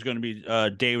movie was going to be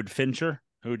David Fincher,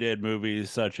 who did movies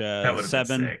such That as would have been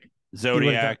Seven, sick. He would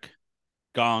have done Zodiac.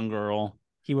 Gone Girl.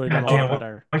 He would have God done a damn, lot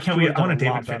better. why can't He we? would have I want done a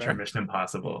a lot David Fincher better. Mission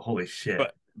Impossible. Holy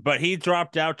shit. But he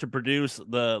dropped out to produce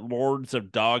the Lords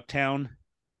of Dogtown.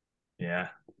 Yeah.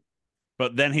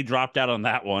 But then he dropped out on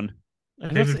that one.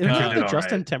 David Isn't Fincher that did the all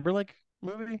Justin right. Timberlake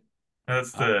movie?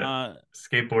 That's the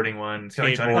skateboarding one. It's got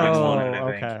like Johnny Skateboarding Knoxville one. in it, Oh,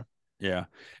 I think. okay. Yeah.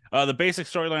 The basic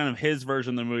storyline of his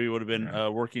version of the movie would have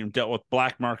been dealt with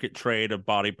black market trade of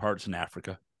body parts in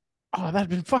Africa. Oh, that'd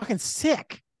been fucking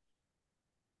sick.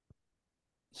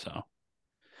 So,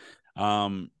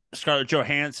 Scarlett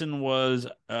Johansson was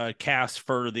cast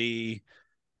for the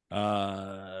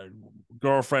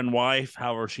girlfriend wife.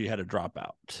 However, she had to drop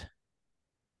out.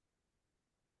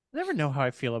 I never know how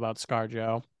I feel about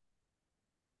ScarJo.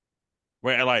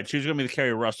 Wait, I lied. She was going to be the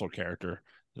Carrie Russell character.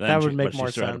 That would make she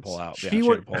more still had to sense. pull out. She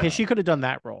would, because she could have done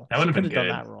that role. That She would have could been have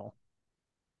done good. that role.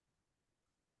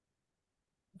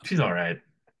 She's all right.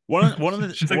 One of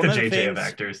the She's like one the of the JJ things, of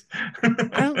actors.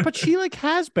 But she like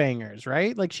has bangers,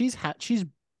 right? Like she's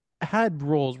had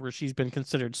roles where she's been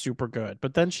considered super good,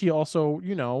 but then she also,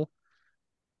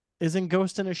 is in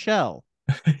Ghost in a Shell.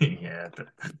 Yeah.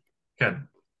 God,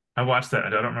 I watched that. I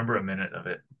don't remember a minute of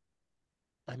it.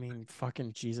 I mean,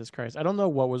 fucking Jesus Christ. I don't know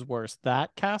what was worse,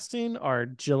 that casting or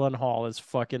Gyllenhaal as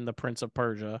fucking the Prince of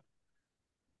Persia.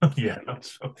 Yeah, that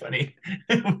was so funny.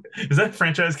 Is that a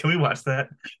franchise? Can we watch that?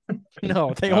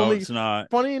 No, it's not.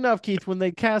 Funny enough, Keith, when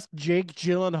they cast Jake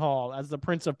Gyllenhaal as the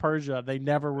Prince of Persia, they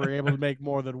never were able to make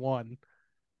more than one.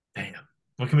 Damn.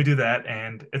 Well, can we do that?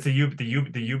 And it's the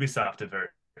Ubisoft verse.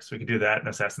 We can do that in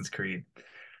Assassin's Creed.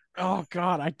 Oh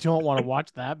God, I don't want to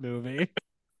watch that movie.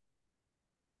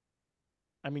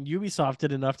 I mean, Ubisoft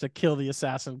did enough to kill the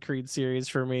Assassin's Creed series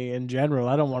for me in general.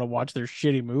 I don't want to watch their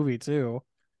shitty movie too.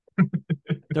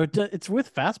 It's with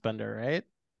Fassbender, right?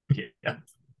 Yeah.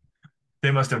 They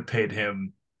must have paid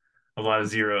him a lot of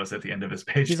zeros at the end of his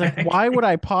paycheck. He's like, why would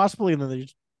I possibly? And then they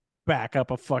just back up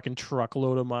a fucking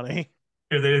truckload of money.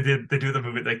 They do the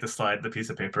movie, like the slide the piece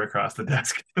of paper across the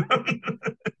desk.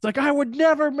 It's like, I would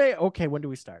never make. Okay, when do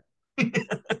we start?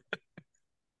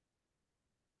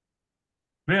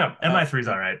 Yeah, MI3's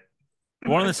all right.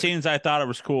 One of the scenes I thought it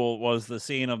was cool was the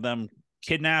scene of them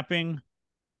kidnapping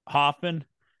Hoffman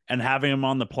and having him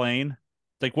on the plane.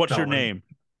 It's like, what's your name?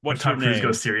 What's your name? Tom Cruise name?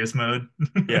 goes serious mode.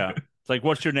 Yeah. It's like,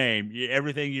 what's your name?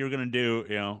 Everything you're going to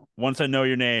do, once I know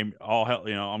your name, I'll help,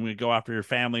 I'm going to go after your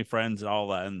family, friends, and all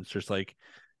that. And it's just like,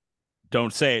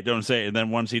 don't say it. And then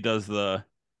once he does the,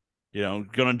 going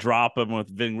to drop him with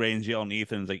Ving Rhames yelling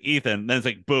Ethan, it's like, Ethan. Then it's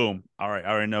like, boom. All right. I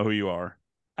already know who you are.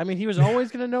 I mean, he was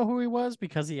always going to know who he was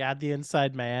because he had the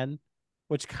inside man,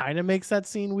 which kind of makes that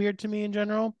scene weird to me in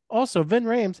general. Also, Ving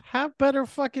Rhames, have better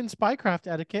fucking spycraft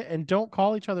etiquette and don't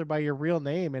call each other by your real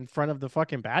name in front of the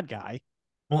fucking bad guy.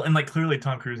 Well, and like clearly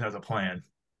Tom Cruise has a plan,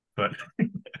 but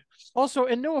also,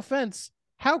 and no offense,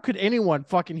 how could anyone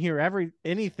fucking hear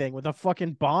anything with a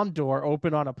fucking bomb door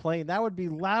open on a plane? That would be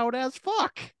loud as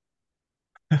fuck.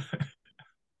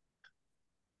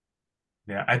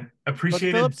 Yeah, I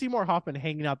appreciated. But Philip Seymour Hoffman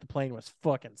hanging out the plane was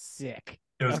fucking sick.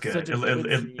 It was good.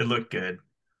 It looked good.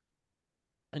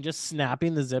 And just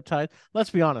snapping the zip tie.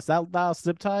 Let's be honest, that last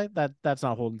zip tie, that's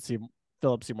not holding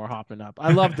Philip Seymour Hoffman up.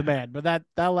 I love the man, but that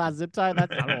last zip tie,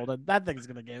 that's not holding. That thing's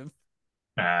gonna give.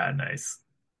 Ah, nice.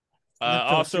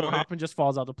 Also, Hoffman just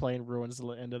falls out the plane, ruins the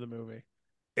end of the movie.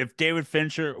 When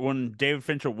David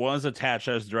Fincher was attached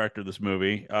as director of this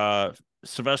movie,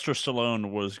 Sylvester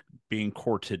Stallone was being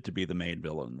courted to be the main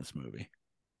villain in this movie.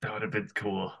 That would have been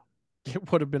cool.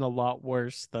 It would have been a lot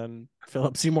worse than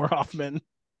Philip Seymour Hoffman.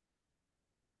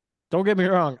 Don't get me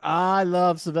wrong, I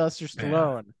love Sylvester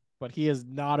Stallone, but he is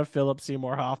not a Philip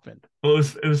Seymour Hoffman. Well,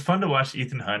 it was fun to watch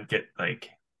Ethan Hunt get like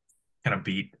kind of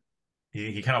beat.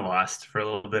 He kind of lost for a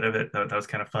little bit of it. That was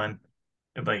kind of fun.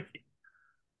 And, like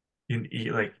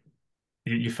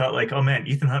you felt like, oh man,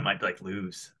 Ethan Hunt might like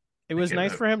lose. It was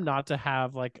nice for him not to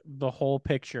have like the whole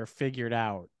picture figured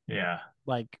out. Yeah.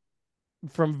 Like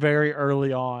from very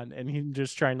early on, and him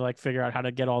just trying to like figure out how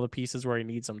to get all the pieces where he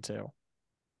needs them to.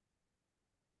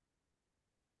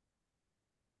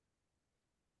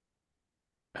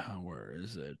 Where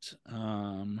is it?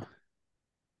 Where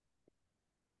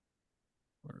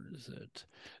is it?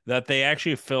 That they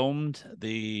actually filmed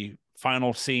the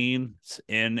final scenes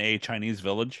in a Chinese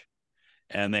village,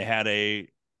 and they had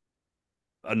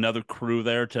another crew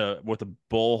there with a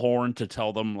bullhorn to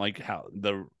tell them like how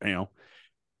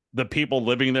the people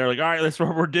living there, like, all right, that's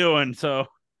what we're doing. So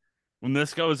when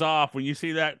this goes off, when you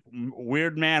see that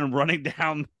weird man running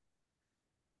down,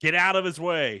 get out of his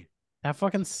way. That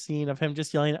fucking scene of him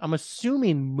just yelling, I'm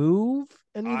assuming move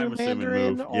in either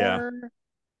Mandarin or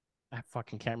I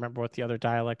fucking can't remember what the other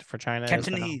dialect for China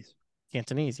Cantonese. is.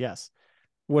 Cantonese, yes.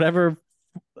 whatever,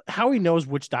 how he knows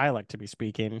which dialect to be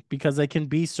speaking, because they can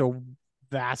be so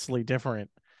vastly different.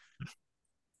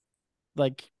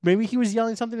 Like maybe he was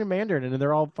yelling something in Mandarin and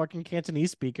they're all fucking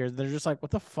Cantonese speakers. They're just like,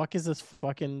 what the fuck is this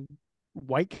fucking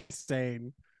white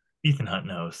saying? Ethan Hunt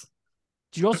knows.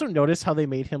 Do you also notice how they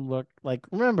made him look like,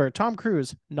 remember, Tom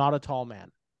Cruise, not a tall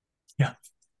man. Yeah.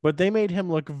 But they made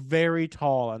him look very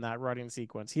tall in that running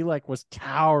sequence. He like was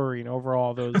towering over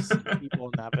all those people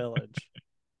in that village.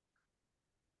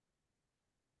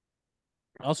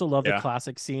 I also love the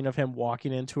classic scene of him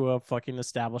walking into a fucking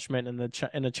establishment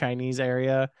in a Chinese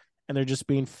area, and there just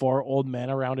being 4 old men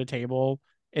around a table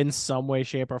in some way,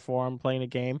 shape, or form playing a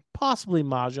game, possibly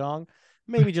mahjong,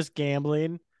 maybe just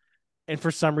gambling, and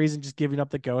for some reason just giving up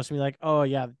the ghost and be like, oh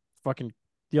yeah, fucking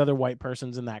the other white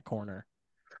person's in that corner.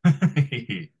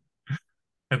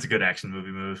 That's a good action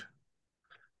movie move.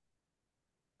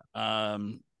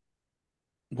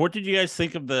 What did you guys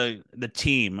think of the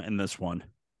team in this one?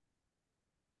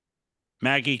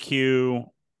 Maggie Q,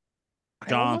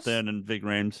 Jonathan, and Vig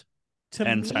Rhames,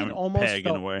 and Simon Pegg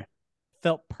in a way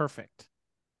felt perfect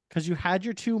because you had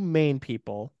your 2 main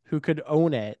people who could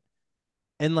own it,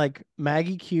 and like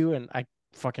Maggie Q and I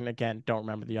fucking again don't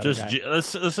remember the other guy.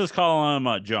 Let's just call him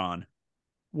John.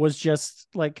 Was just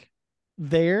like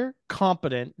they're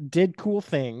competent, did cool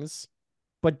things,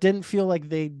 but didn't feel like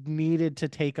they needed to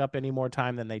take up any more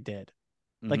time than they did.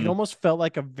 Like it almost felt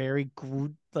like a very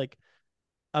like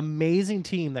amazing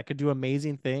team that could do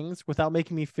amazing things without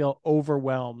making me feel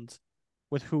overwhelmed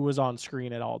with who was on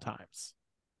screen at all times.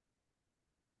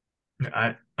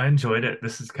 I enjoyed it.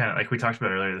 This is kind of like we talked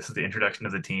about earlier. This is the introduction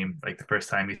of the team. Like the first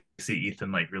time you see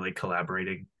Ethan like really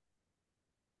collaborating.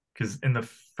 Because in the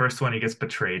first one, he gets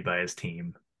betrayed by his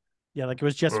team. Yeah, like it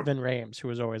was just Vin Rhames who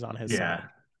was always on his side.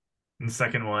 In the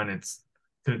second one, it's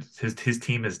his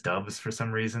team is doves for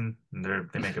some reason, and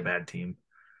they make a bad team.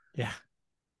 Yeah.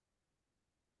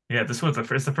 Yeah, this was the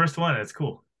first one. It's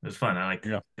cool. It was fun. I like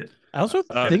it. I also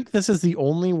think this is the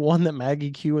only one that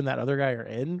Maggie Q and that other guy are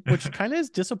in, which kind of is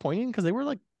disappointing because they were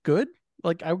like good.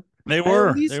 Like they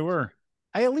were.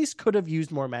 I at least could have used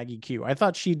more Maggie Q. I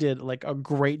thought she did like a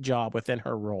great job within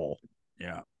her role.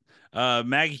 Yeah.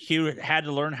 Maggie Q had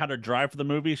to learn how to drive for the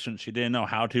movie since she didn't know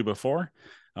how to before.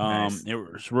 Nice. It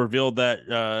was revealed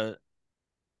that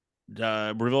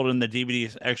revealed in the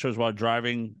DVD extras while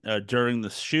driving during the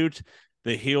shoot,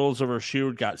 the heels of her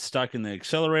shoe got stuck in the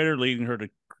accelerator, leading her to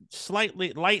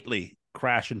lightly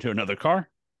crash into another car.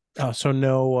 Oh, so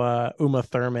no Uma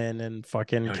Thurman and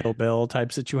fucking Kill Bill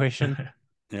type situation.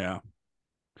 Yeah.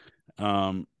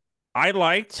 I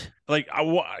liked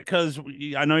because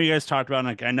I know you guys talked about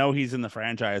like I know he's in the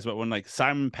franchise, but when like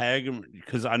Simon Pegg,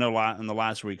 because I know a lot in the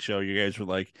last week's show, you guys were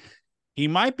like, he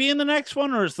might be in the next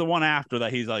one, or it's the one after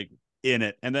that he's like in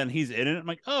it, and then he's in it. I'm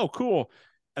like, oh, cool,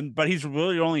 but he's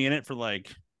really only in it for like,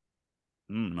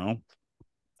 I don't know,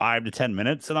 5 to 10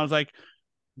 minutes, and I was like,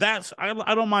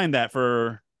 I don't mind that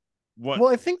for what.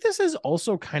 Well, I think this is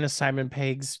also kind of Simon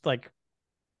Pegg's like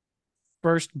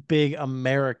first big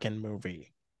American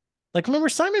movie. Like, remember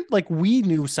Simon? Like, we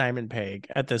knew Simon Pegg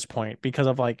at this point because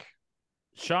of like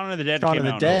Shaun of the Dead,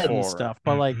 and stuff.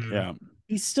 But like, yeah,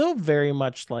 he's still very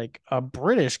much like a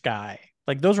British guy.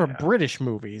 Like, those were British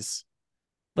movies.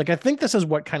 Like, I think this is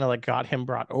what kind of like got him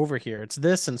brought over here. It's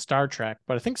this and Star Trek,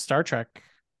 but I think Star Trek.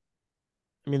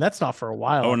 I mean, that's not for a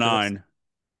while. 2009.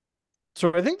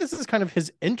 So I think this is kind of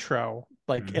his intro,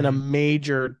 like in a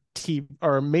major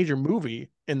or a major movie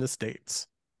in the States.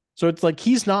 So it's like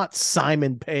he's not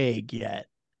Simon Pegg yet.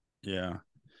 Yeah.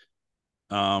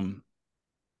 But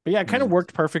yeah, it kind of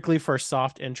worked perfectly for a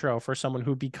soft intro for someone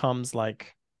who becomes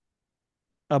like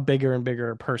a bigger and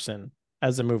bigger person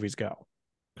as the movies go.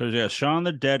 Because Shaun of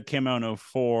the Dead came out in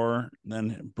 2004,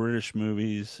 then British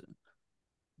movies.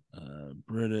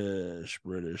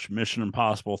 British Mission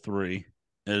Impossible 3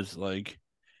 is like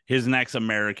his next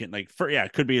American, like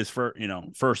it could be his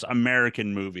first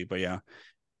American movie, but yeah.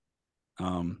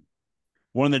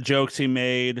 One of the jokes he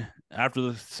made after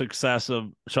the success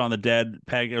of Shaun of the Dead,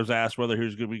 Pegg was asked whether he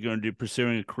was going to be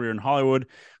pursuing a career in Hollywood,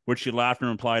 which he laughed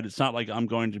and replied, "It's not like I'm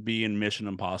going to be in Mission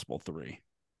Impossible 3."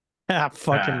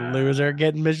 Fucking loser,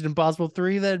 getting Mission Impossible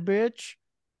 3 then, bitch.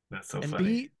 That's so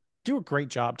funny. Do a great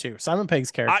job too. Simon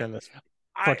Pegg's character in this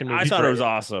fucking movie. I thought it was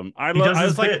awesome.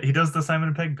 He does the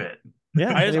Simon Pegg bit.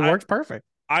 Yeah, it works perfect.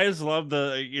 I just love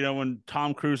when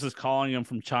Tom Cruise is calling him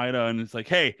from China and it's like,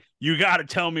 hey, you got to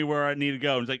tell me where I need to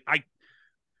go. And it's like,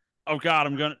 oh God,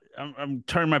 I'm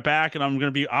turning my back and I'm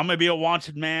going to be a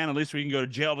wanted man. At least we can go to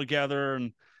jail together.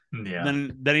 And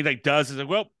then he like does, he's like,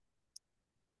 well,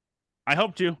 I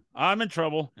helped you. I'm in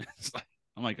trouble.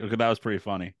 I'm like, okay, that was pretty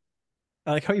funny.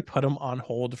 I like how you put him on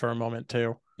hold for a moment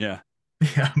too. Yeah.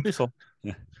 Yeah. Peaceful.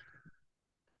 Yeah.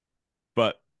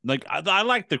 But like I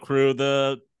like the crew.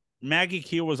 The Maggie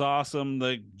Q was awesome.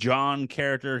 The John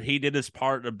character, he did his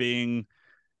part of being,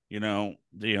 the No,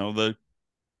 the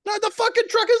fucking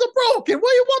truck is broken. What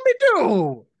do you want me to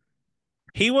do?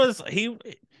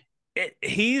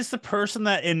 he's the person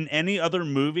that in any other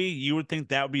movie you would think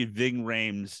that would be Ving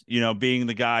Rhames, being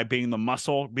the guy, being the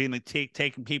muscle, being the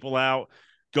taking people out,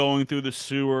 going through the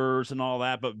sewers and all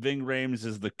that. But Ving Rhames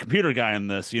is the computer guy in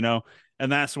this,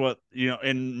 and that's what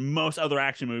in most other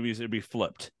action movies it'd be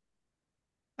flipped.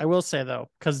 I will say though,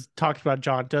 because talking about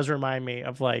John does remind me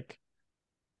of like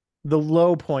the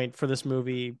low point for this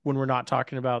movie when we're not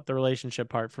talking about the relationship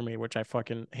part for me, which I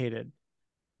fucking hated,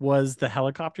 was the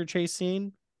helicopter chase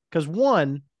scene. Because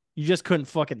one, you just couldn't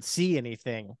fucking see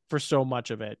anything for so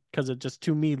much of it because it just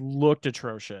to me looked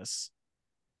atrocious.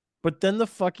 But then the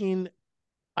fucking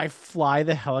I fly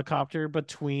the helicopter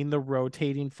between the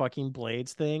rotating fucking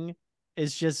blades thing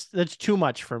is just that's too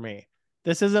much for me.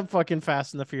 This isn't fucking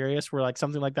Fast and the Furious where like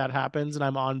something like that happens and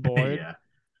I'm on board. Yeah.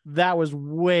 That was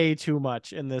way too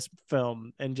much in this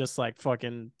film and just like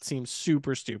fucking seems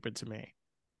super stupid to me.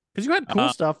 Because you had cool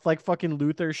stuff like fucking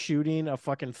Luther shooting a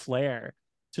fucking flare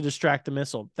to distract the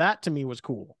missile. That to me was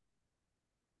cool.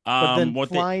 But then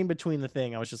flying between the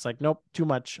thing, I was just like, nope, too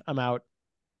much. I'm out.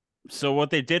 So what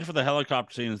they did for the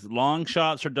helicopter scenes, long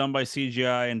shots are done by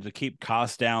CGI, and to keep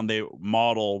costs down, they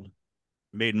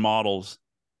made models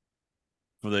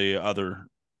for the other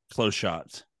close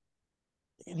shots.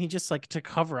 And he just like to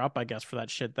cover up, I guess, for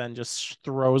that shit, then just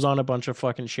throws on a bunch of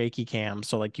fucking shaky cams.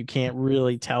 So like you can't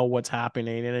really tell what's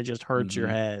happening and it just hurts your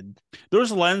head.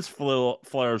 Those lens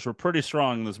flares were pretty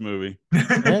strong in this movie.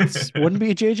 It wouldn't be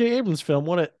a J.J. Abrams film,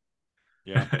 would it?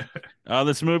 Yeah.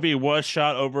 This movie was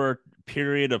shot over a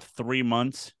period of 3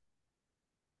 months.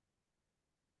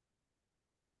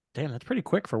 Damn, that's pretty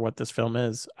quick for what this film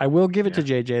is. I will give it to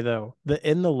JJ though. The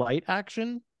in the light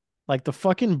action, like the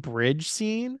fucking bridge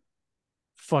scene,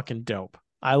 fucking dope.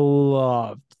 I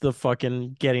loved the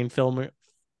fucking getting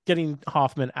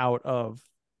Hoffman out of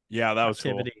that was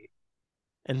cool.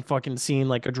 And fucking seeing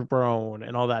like a drone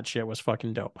and all that shit was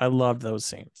fucking dope. I loved those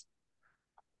scenes.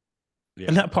 Yeah,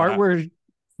 and that part where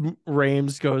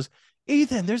Rames goes,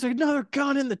 Ethan, there's another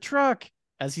gun in the truck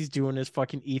as he's doing his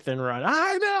fucking Ethan run.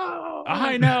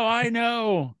 I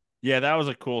know. Yeah, that was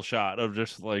a cool shot of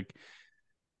just like,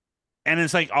 and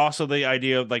it's like also the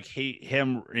idea of like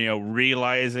him,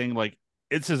 realizing like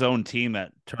it's his own team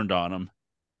that turned on him.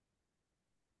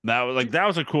 That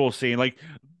was a cool scene. Like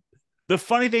the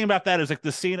funny thing about that is like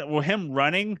the scene with him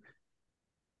running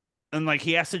and like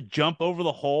he has to jump over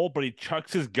the hole, but he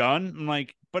chucks his gun. I'm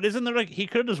like, but isn't there like he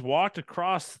could have just walked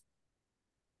across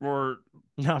or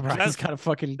no, right? He's got to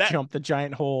fucking jump the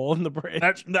giant hole in the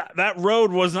bridge. That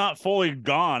road was not fully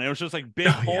gone. It was just like big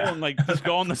hole and like just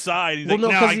go on the side. He's no,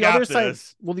 I the got other this.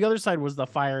 Side, well, the other side was the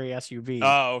fiery SUV.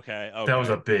 Oh, okay. That was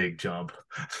a big jump.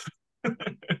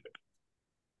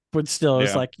 But still,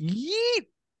 it's like yeet.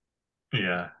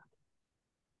 Yeah.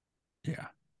 Yeah.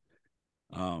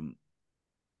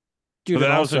 Dude,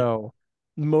 and also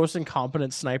most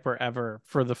incompetent sniper ever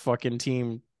for the fucking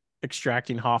team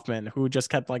extracting Hoffman, who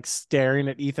just kept like staring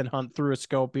at Ethan Hunt through a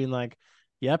scope, being like,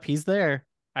 yep, he's there.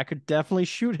 I could definitely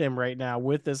shoot him right now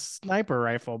with this sniper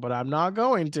rifle, but I'm not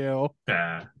going to.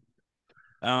 Yeah.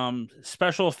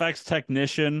 Special effects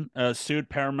technician sued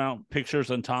Paramount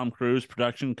Pictures and Tom Cruise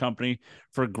production company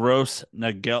for gross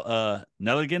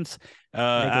negligence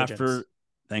after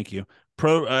thank you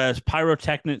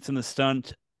pyrotechnics in the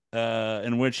stunt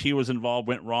in which he was involved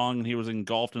went wrong and he was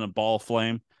engulfed in a ball of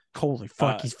flame. Holy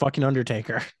fuck, he's fucking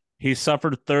Undertaker. He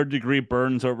suffered third-degree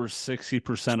burns over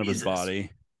 60% of his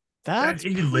body. That's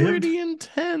pretty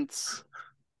intense.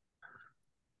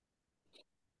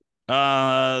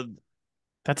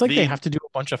 That's like they have to do a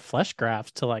bunch of flesh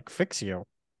grafts to like fix you.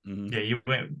 Yeah, you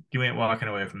ain't walking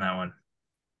away from that one.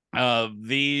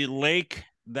 The lake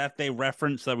that they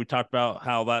referenced that we talked about,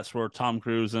 how that's where Tom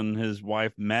Cruise and his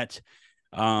wife met,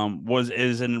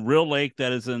 is in real lake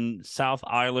that is in South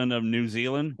Island of New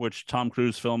Zealand, which Tom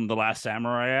Cruise filmed The Last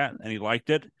Samurai at, and he liked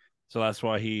it, so that's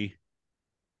why he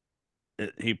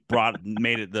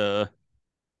made it the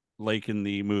lake in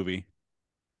the movie.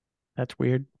 That's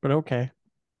weird, but okay.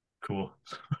 Cool.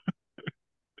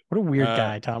 What a weird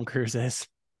guy Tom Cruise is.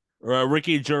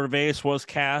 Ricky Gervais was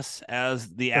cast as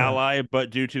the ally,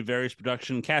 but due to various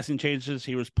production casting changes,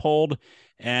 he was pulled,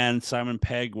 and Simon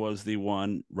Pegg was the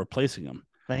one replacing him.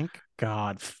 Thank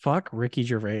God. Fuck Ricky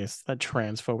Gervais, that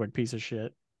transphobic piece of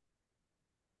shit.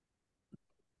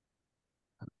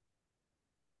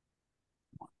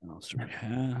 What else do we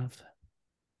have?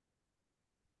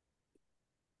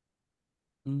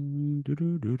 For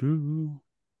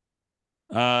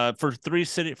three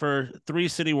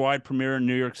citywide premiere in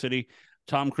New York City,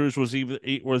 Tom Cruise was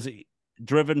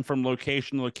driven from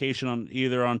location to location on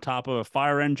either on top of a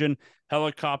fire engine,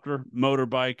 helicopter,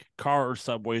 motorbike, car, or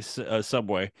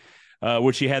subway,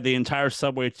 which he had the entire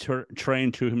subway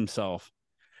train to himself,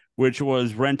 which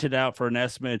was rented out for an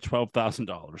estimated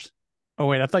 $12,000. Oh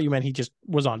wait, I thought you meant he just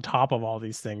was on top of all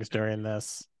these things during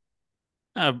this.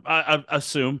 I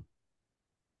assume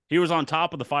he was on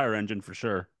top of the fire engine for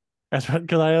sure. That's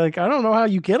because I don't know how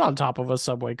you get on top of a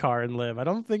subway car and live. I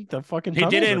don't think the fucking He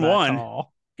did tunnels it are in that one.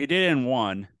 tall. He did it in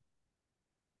one.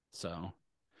 So,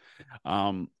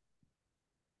 um,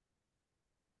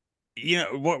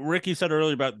 what Ricky said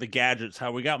earlier about the gadgets,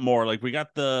 how we got more. Like we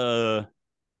got we're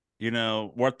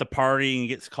at the party and he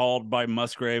gets called by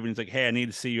Musgrave and he's like, "Hey, I need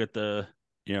to see you at the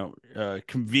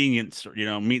convenience store.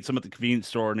 Meet some at the convenience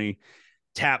store." And he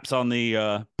taps on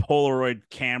the Polaroid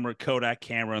camera, Kodak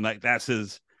camera, and like that's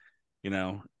his.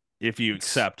 If you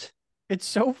accept. It's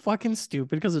so fucking stupid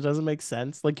because it doesn't make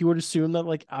sense. Like you would assume that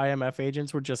like IMF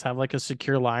agents would just have like a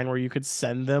secure line where you could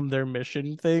send them their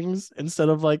mission things instead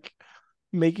of like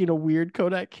making a weird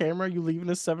Kodak camera. You leave in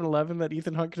a 7-Eleven that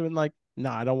Ethan Hunt could have been like,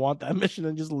 nah, I don't want that mission,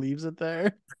 and just leaves it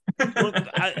there. Well,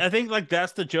 I think like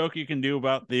that's the joke you can do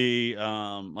about the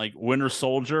like Winter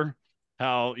Soldier.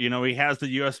 How he has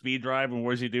the USB drive and what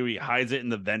does he do? He hides it in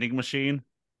the vending machine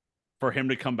for him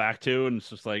to come back to, and it's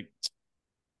just like,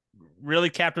 really,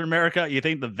 Captain America? You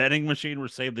think the vending machine will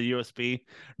save the USB?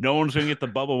 No one's gonna get the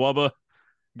Bubba Wubba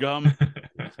gum.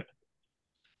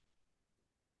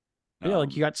 Yeah,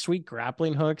 like you got sweet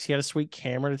grappling hooks. He had a sweet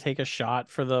camera to take a shot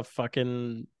for the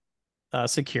fucking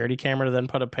security camera to then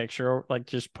put a picture, like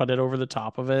just put it over the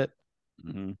top of it.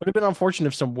 Mm-hmm. Would have been unfortunate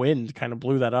if some wind kind of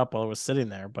blew that up while it was sitting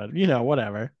there, but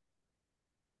whatever.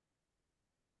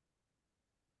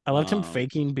 I loved him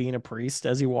faking being a priest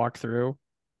as he walked through.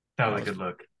 That was a good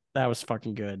look. That was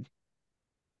fucking good.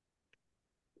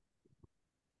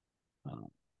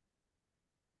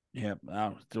 Yep,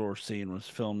 outdoor scene was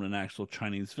filmed in an actual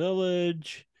Chinese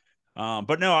village.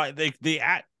 But no,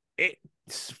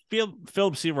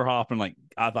 Philip Seymour Hoffman, like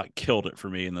I thought, killed it for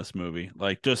me in this movie.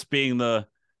 Like just being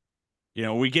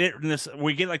we get it in this,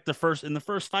 we get like the first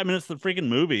 5 minutes of the freaking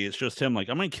movie, it's just him like,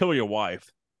 I'm gonna kill your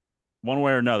wife, one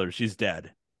way or another, she's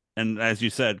dead. And as you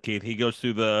said, Keith, he goes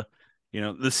through the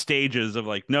stages of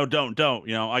like, no, don't,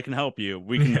 I can help you.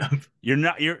 We can.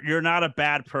 Yeah. You're not a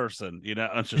bad person.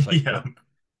 It's just like, yeah.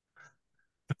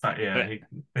 Yeah,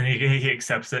 he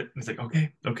accepts it. He's like,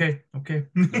 okay. okay.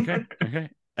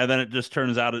 And then it just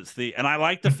turns out and I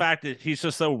like the fact that he's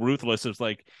just so ruthless. It's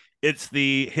like it's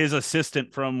his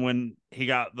assistant from when he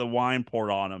got the wine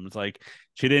poured on him. It's like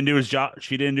she didn't do his job.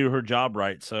 She didn't do her job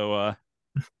right, so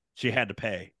she had to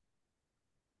pay.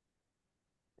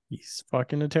 He's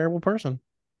fucking a terrible person.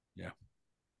 Yeah.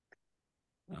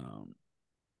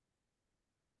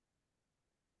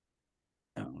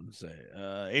 I want to say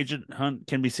Agent Hunt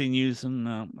can be seen using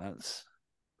that's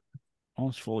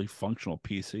almost fully functional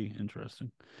PC. Interesting.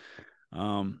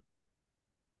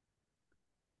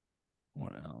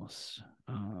 What else?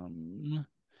 One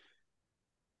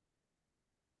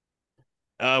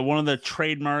of the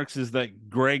trademarks is that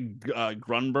Greg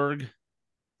Grunberg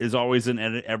is always in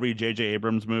every J.J.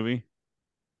 Abrams movie.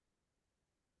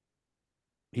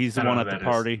 He's the one at the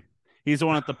party. He's the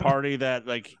one at the party that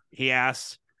like he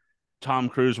asks Tom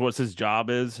Cruise what's his job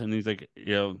is, and he's like,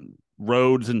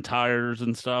 roads and tires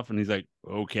and stuff, and he's like,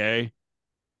 okay.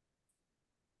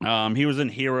 He was in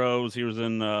Heroes. He was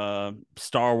in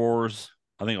Star Wars.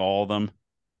 I think all of them.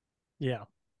 Yeah.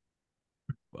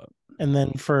 But and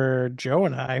then for Joe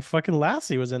and I, fucking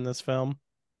Lassie was in this film.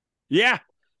 Yeah.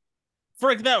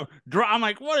 Frick no. I'm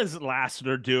like, what is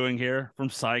Lassiter doing here from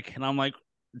Psych? And I'm like,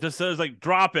 just says like,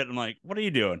 drop it. I'm like, what are you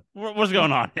doing? What's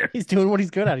going on here? He's doing what he's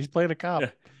good at. He's playing a cop.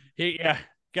 He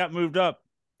got moved up.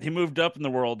 He moved up in the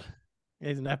world.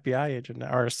 He's an FBI agent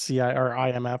now, or CI or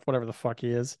IMF, whatever the fuck he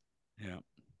is. Yeah.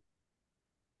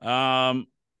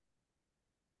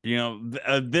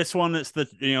 This one is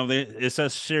it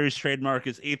says series trademark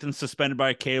is Ethan suspended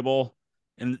by a cable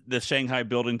in the Shanghai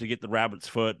building to get the rabbit's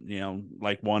foot,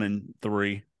 like 1 and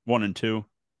 3, 1 and 2.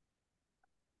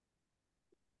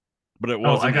 But it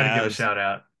wasn't. I gotta give a shout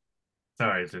out.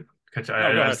 Sorry to cut you.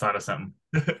 I just thought of something.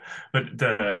 But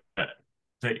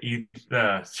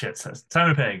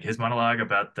Simon Pegg, his monologue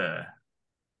about the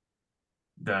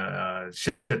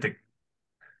shit, the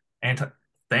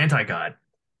anti-god.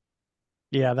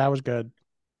 Yeah, that was good.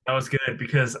 That was good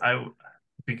because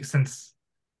since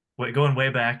going way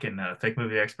back in Fake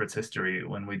Movie Experts history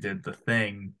when we did The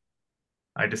Thing,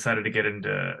 I decided to get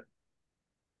into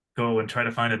go and try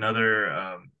to find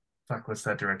another fuck, what's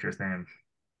that director's name?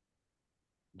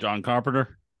 John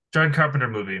Carpenter. John Carpenter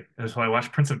movie. So I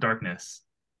watched Prince of Darkness,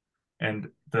 and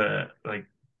the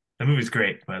movie's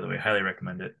great, by the way. Highly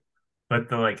recommend it. But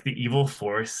the evil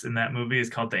force in that movie is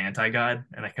called the Anti-God,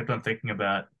 and I kept on thinking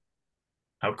about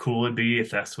how cool it'd be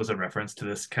if this was a reference to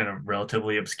this kind of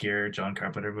relatively obscure John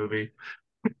Carpenter movie.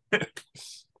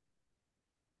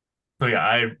 So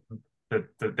yeah,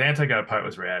 the Anti-God part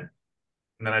was rad,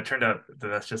 and then it turned out that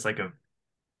that's just like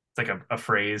a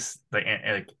phrase.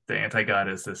 Like the Anti-God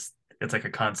is this. It's like a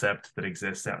concept that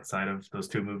exists outside of those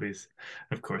two movies.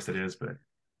 Of course it is, but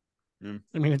I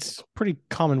mean, it's pretty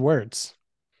common words.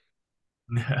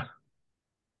 yeah.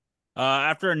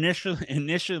 After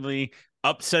initially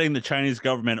upsetting the Chinese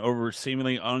government over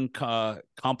seemingly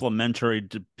uncomplimentary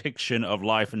depiction of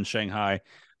life in Shanghai,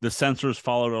 the censors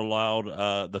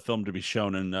allowed the film to be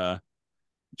shown in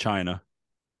China.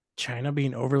 China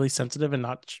being overly sensitive and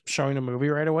not showing a movie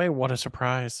right away. What a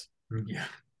surprise. Yeah.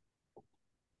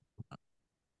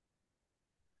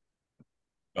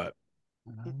 But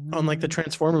Unlike the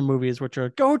Transformer movies, which are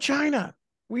go China.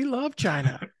 We love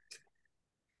China.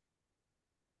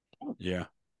 yeah.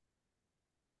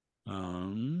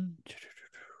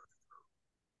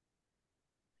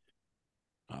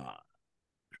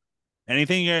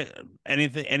 Anything,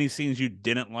 any scenes you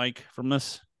didn't like from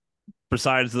this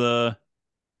besides the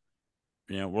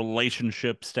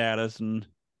relationship status and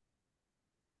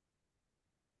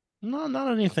No,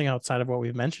 not anything outside of what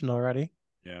we've mentioned already.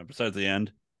 besides the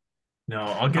end. No,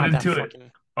 I'll get Not that into it.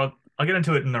 fucking. I'll get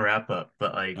into it in the wrap up,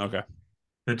 but Okay.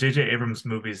 the J.J. Abrams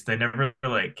movies, they never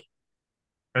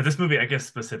or this movie, I guess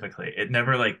specifically, it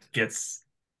never it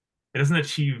doesn't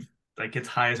achieve its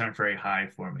highs aren't very high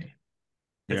for me.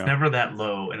 It's Yeah. never that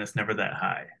low and it's never that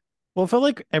high. Well, I felt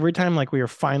like every time we were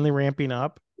finally ramping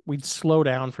up, we'd slow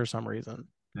down for some reason.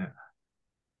 Yeah.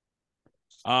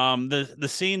 The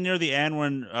scene near the end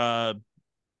when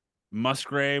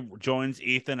Musgrave joins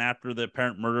Ethan after the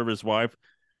apparent murder of his wife,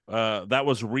 that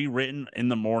was rewritten in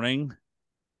the morning.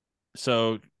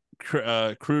 So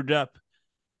Crudup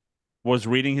was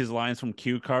reading his lines from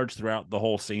cue cards throughout the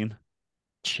whole scene.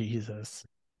 Jesus.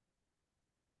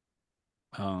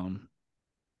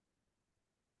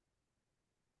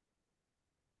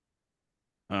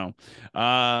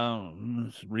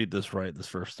 Let's read this right this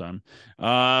first time.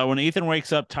 When Ethan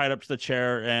wakes up tied up to the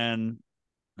chair and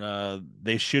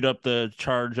they shoot up the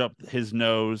charge up his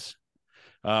nose,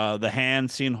 the hand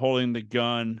seen holding the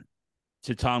gun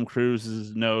to Tom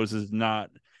Cruise's nose is not,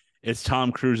 it's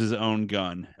Tom Cruise's own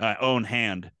gun, own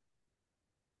hand.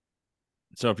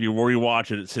 So if you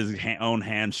rewatch it, it's his own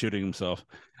hand shooting himself.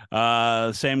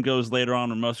 Same goes later on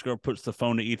when Musgrove puts the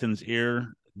phone to Ethan's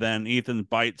ear. Then Ethan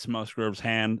bites Musgrove's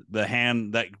hand. The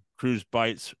hand that Cruise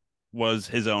bites was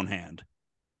his own hand.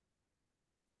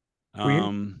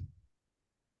 Weird.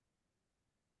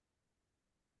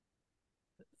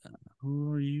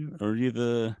 Who are you? Are you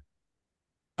the?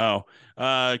 Oh,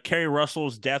 Kerry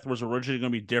Russell's death was originally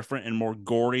going to be different and more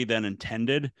gory than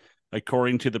intended,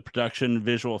 according to the production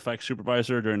visual effects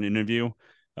supervisor during an interview.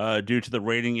 Due to the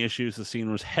rating issues, the scene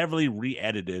was heavily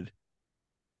re-edited.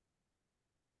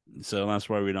 So that's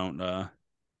why we don't.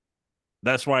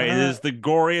 That's why it is the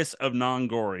goriest of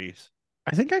non-gories.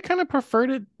 I think I kind of preferred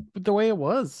it the way it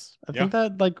was. I think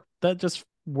that that just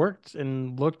worked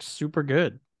and looked super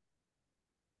good.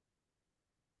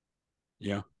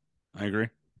 Yeah, I agree.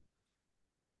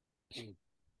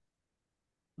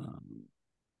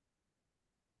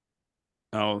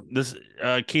 This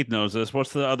Keith knows this.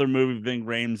 What's the other movie Ving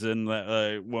Rhames in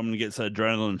that woman gets an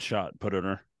adrenaline shot put in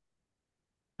her?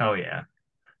 Oh yeah,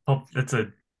 that's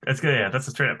good. Yeah, that's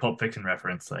a straight up Pulp Fiction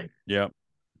reference. Yep.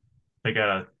 They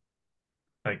gotta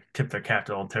tip their cap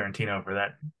to old Tarantino for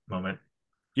that moment.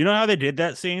 You know how they did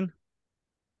that scene?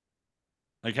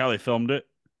 Like how they filmed it?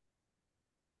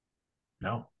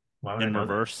 No, why would in I know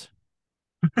reverse?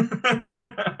 That?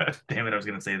 Damn it, I was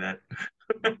gonna say that.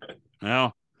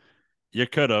 Well, you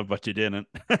could have, but you didn't.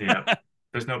 Yeah,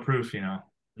 there's no proof,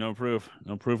 No proof.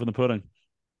 No proof in the pudding.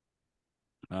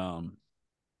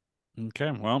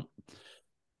 Okay, well.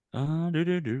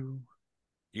 You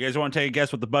guys want to take a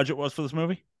guess what the budget was for this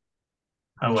movie?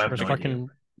 Oh, I It have was no idea. fucking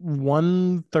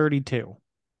 132.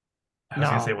 I was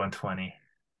gonna say 120.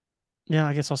 Yeah,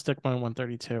 I guess I'll stick my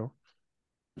 132.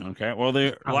 Okay. Well,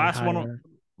 the Probably last higher. one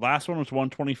was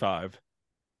 125.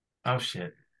 Oh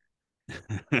shit.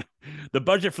 The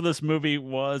budget for this movie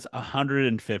was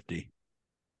 150.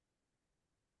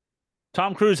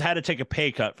 Tom Cruise had to take a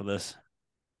pay cut for this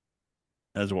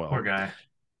as well. Poor guy.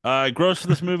 Gross for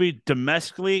this movie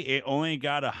domestically, it only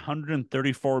got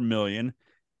 134 million.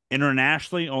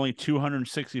 Internationally, only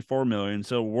 264 million.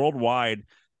 So worldwide,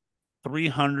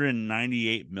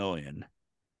 398 million.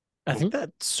 I think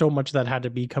that so much of that had to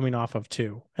be coming off of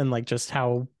two, and like just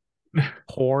how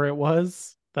poor it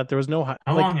was that there was no How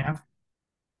like long after?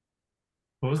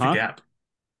 What was the Huh? gap?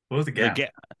 What was the The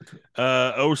gap?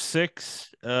 ga-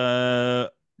 06,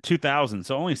 2000.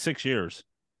 So only 6 years.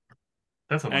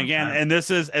 That's a And long again, time. and this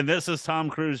is Tom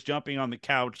Cruise jumping on the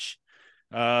couch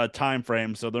time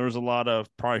frame. So there's a lot of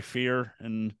probably fear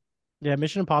and yeah,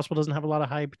 Mission Impossible doesn't have a lot of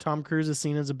hype. Tom Cruise is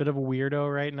seen as a bit of a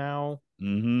weirdo right now.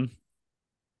 mm-hmm.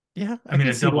 Yeah, I I mean, can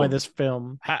it see why doubled. this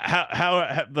film.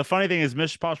 How the funny thing is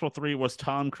Mission Impossible 3 was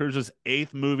Tom Cruise's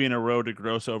 8th movie in a row to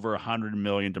gross over 100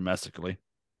 million domestically.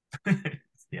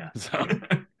 Yeah. So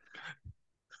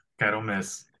I don't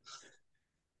miss.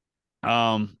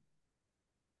 um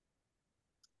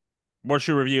what's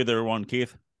your review there, one,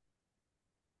 Keith?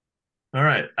 All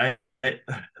right. I,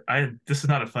 this is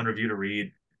not a fun review to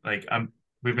read. Like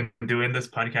we've been doing this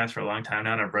podcast for a long time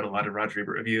now, and I've read a lot of Roger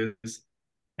Ebert reviews,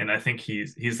 and I think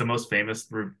he's the most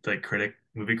famous like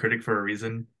movie critic for a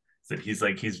reason. That he's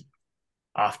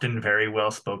often very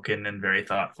well spoken and very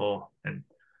thoughtful, and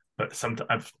but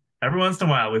sometimes every once in a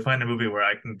while we find a movie where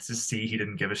I can just see he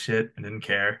didn't give a shit and didn't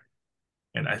care,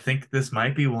 and I think this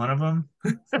might be one of them.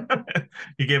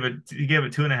 He gave it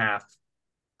 2.5.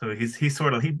 So he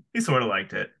sort of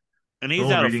liked it. And The he's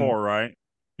whole out of reading, 4, right?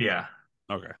 yeah.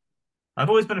 Okay. I've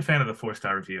always been a fan of the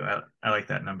 4-star review. I like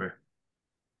that number.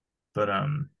 But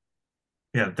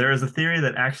yeah, there is a theory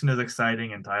that action is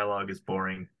exciting and dialogue is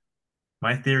boring.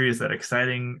 My theory is that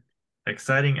exciting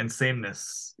and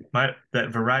sameness. That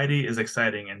variety is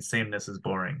exciting and sameness is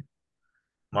boring.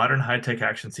 Modern high-tech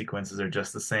action sequences are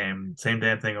just the same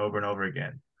damn thing over and over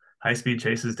again. High-speed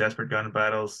chases, desperate gun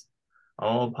battles,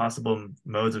 all possible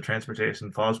modes of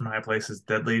transportation, falls from high places,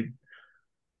 deadly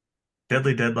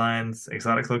deadlines,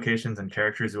 exotic locations, and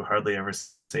characters who hardly ever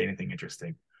say anything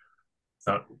interesting.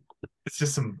 So it's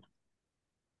just some.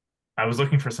 I was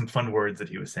looking for some fun words that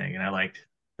he was saying, and I liked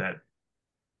that.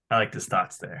 I liked his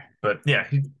thoughts there. But yeah,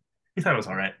 he thought it was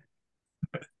all right.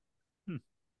 Hmm.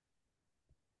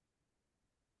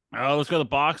 Let's go to the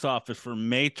box office for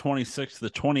May 26th to the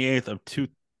 28th of two.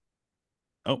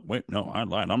 Oh, wait, no, I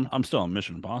lied. I'm still on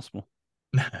Mission Impossible.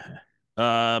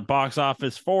 Box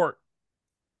office for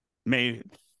May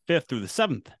 5th through the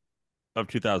 7th of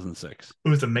 2006. It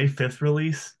was a May 5th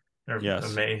release or a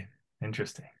Yes. May.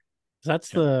 Interesting.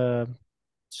 That's Yep. the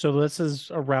so this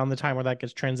is around the time where that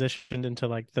gets transitioned into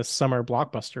like the summer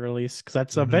blockbuster release because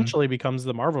that's eventually becomes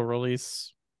the Marvel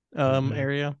release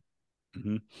area.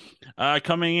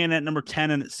 Coming in at number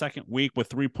 10 in its second week with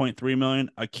 3.3 million,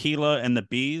 Aquila and the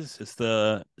Bees. It's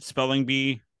the spelling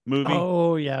bee movie.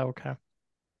 Oh yeah, okay.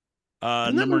 Didn't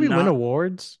that Number movie win 9.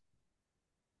 awards?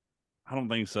 I don't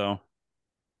think so.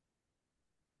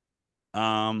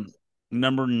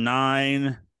 Number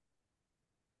 9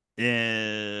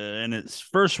 in its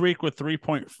first week with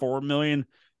 3.4 million,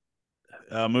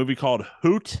 a movie called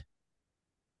Hoot.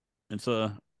 It's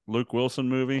a Luke Wilson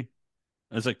movie.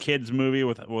 It's a kids movie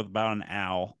with about an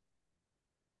owl.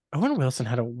 Owen Wilson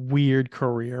had a weird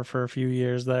career for a few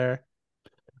years there.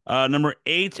 Number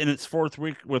 8 in its fourth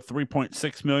week with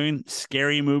 3.6 million,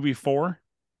 Scary Movie 4.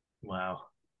 Wow.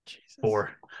 Jesus.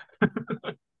 4.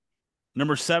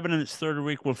 Number 7 in its third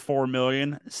week with 4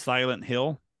 million, Silent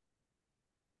Hill.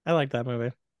 I like that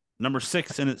movie. Number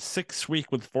 6 in its sixth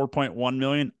week with 4.1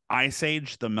 million, Ice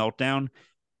Age: The Meltdown.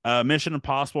 Mission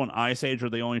Impossible and Ice Age are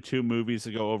the only two movies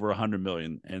to go over 100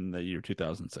 million in the year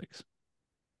 2006.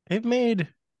 They've made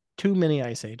too many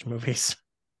Ice Age movies.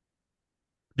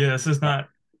 Yeah, this is not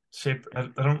shaped. I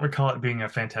don't recall it being a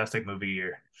fantastic movie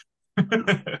year.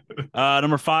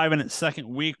 Number 5 in its second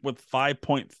week with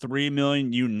 5.3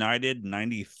 million, United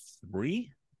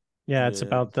 93. Yeah, it's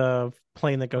about the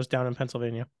plane that goes down in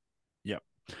Pennsylvania. Yep.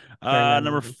 Very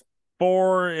Number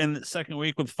 4 in the second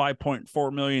week with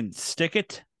 5.4 million, Stick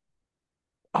It.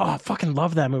 Oh, I fucking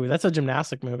love that movie. That's a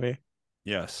gymnastic movie.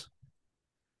 Yes.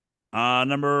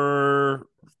 Number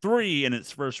 3 in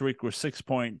its first week was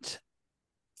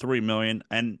 6.3 million,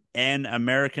 and An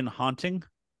American Haunting.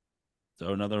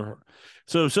 So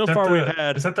far we've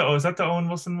had. Is that the Owen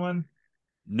Wilson one?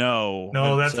 No,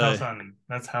 No, that's House on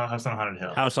Haunted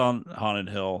Hill. House on Haunted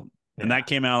Hill, and that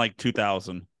came out like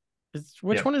 2000.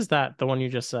 Which one is that? The one you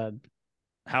just said?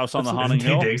 House on the Haunting Isn't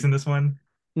Taye Hill. Diggs in this one?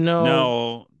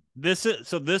 No.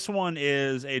 This one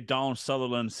is a Donald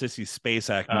Sutherland Sissy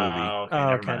Spacek movie. Okay, Oh,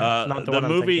 never okay. mind. Not the the one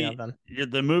movie, I'm thinking of then.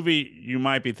 the movie you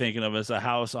might be thinking of is a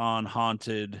House on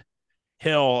Haunted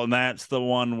Hill, and that's the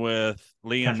one with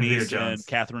Liam Catherine Neeson, Zeta-Jones.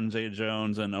 Catherine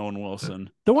Zeta-Jones, and Owen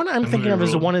Wilson. The one I'm That thinking movie of is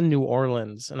the ruled. one in New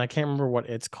Orleans, and I can't remember what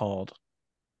it's called.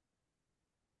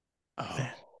 Oh,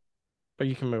 But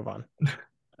you can move on.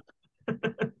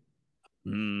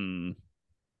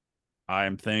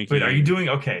 I'm thinking. Wait, are you doing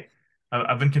okay?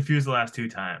 I've been confused the last two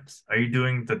times. Are you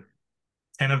doing the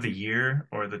 10 of the year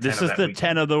or the 10 This of is that the weekend?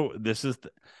 10 of the. This is.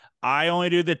 I only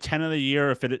do the 10 of the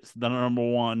year if it's the number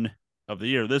one of the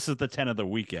year. This is the 10 of the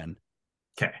weekend.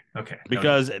 Okay.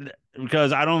 Because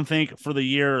I don't think for the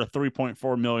year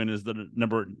 3.4 million is the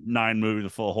number 9 movie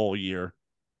for the whole year.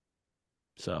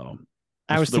 So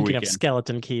I was for the thinking of weekend.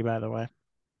 Skeleton Key, by the way.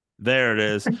 There it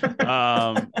is.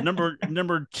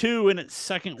 Number 2 in its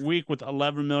second week with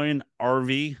 11 million,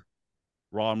 RV,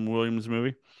 Ron Williams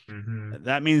movie. Mhm.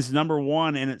 That means number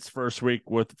 1 in its first week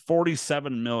with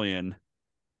 47 million,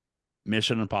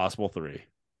 Mission Impossible 3.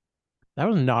 That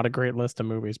was not a great list of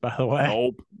movies, by the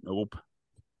way. Nope.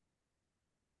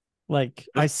 Like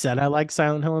I said, I like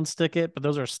Silent Hill and Stick It, but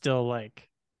those are still like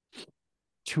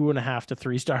 2.5 to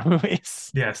 3-star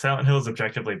movies. Yeah, Silent Hill is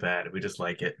objectively bad. We just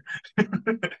like it.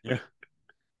 Yeah.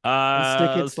 And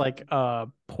Stick It's like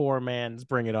poor man's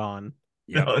Bring It On.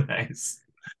 Yeah. Oh, nice.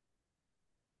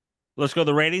 Let's go to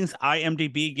the ratings.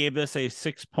 IMDb gave this a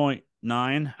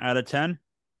 6.9 out of 10.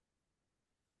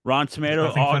 Rotten Tomato,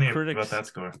 Nothing all funny critics. about that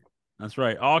score. That's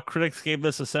right. All critics gave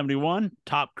this a 71.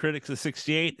 Top critics a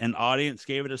 68, and audience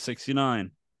gave it a 69.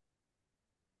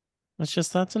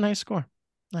 That's a nice score.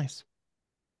 Nice.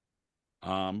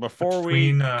 Before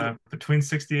Between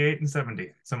 68 and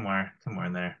 70, somewhere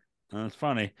in there. That's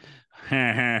funny.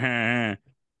 Hey,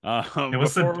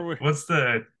 what's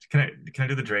the can I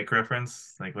do the Drake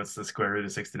reference? Like, what's the square root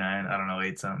of 69? I don't know,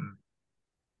 8 something.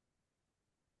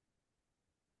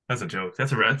 That's a joke.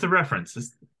 It's a reference.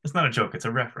 It's not a joke. It's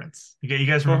a reference. You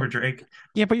guys remember Drake?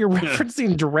 Yeah, but you're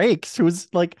referencing Drake, who's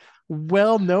like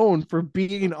well known for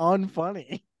being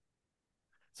unfunny.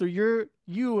 So you,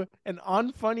 an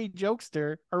unfunny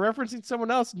jokester, are referencing someone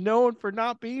else known for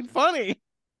not being funny.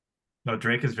 No,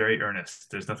 Drake is very earnest.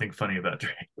 There's nothing funny about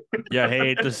Drake. You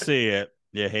hate to see it.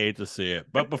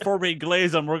 But before we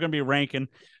glaze them, we're going to be ranking.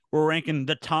 We're ranking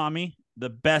the Tommy, the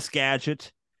best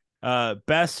gadget,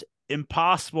 best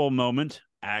impossible moment,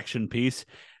 action piece,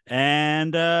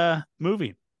 and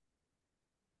movie.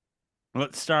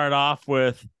 Let's start off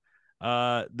with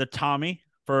the Tommy.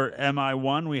 For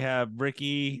MI1, we have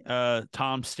Ricky,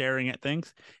 Tom staring at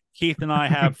things. Keith and I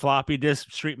have floppy disk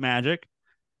Street Magic.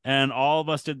 And all of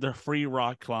us did the free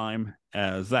rock climb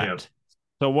as that. Yep.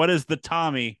 So what is the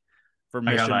Tommy for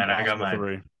Mission Impossible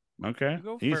 3? Okay. You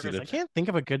go first. I can't think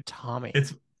of a good Tommy.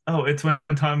 It's when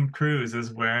Tom Cruise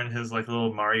is wearing his like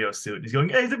little Mario suit. He's going,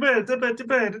 hey,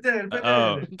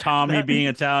 Tommy being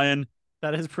Italian.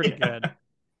 That is pretty good.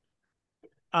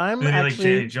 I'm and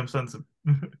actually he jumps on some.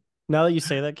 Now that you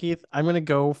say that, Keith, I'm gonna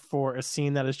go for a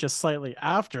scene that is just slightly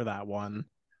after that one,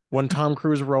 when Tom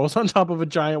Cruise rolls on top of a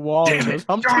giant wall and goes,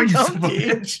 Humpty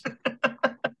Dumpty.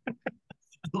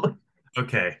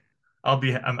 Okay, I'm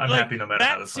happy no matter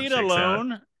how this one shakes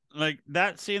alone. Out. Like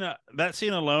that scene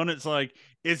alone, it's like,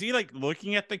 is he like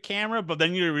looking at the camera? But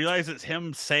then you realize it's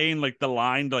him saying like the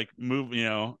line to like move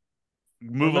along.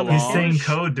 He's saying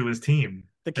code to his team.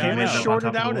 The camera's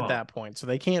shorted out at that point, so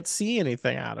they can't see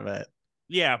anything out of it.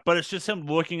 Yeah, but it's just him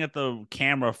looking at the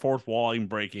camera, fourth wall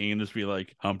breaking, and just be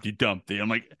like, Humpty Dumpty. I'm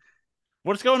like,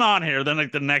 what's going on here? Then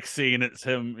like the next scene, it's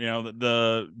him,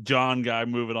 the John guy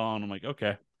moving on. I'm like,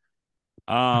 okay.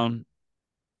 I'm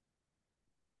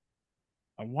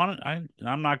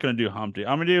not gonna do Humpty.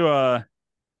 I'm gonna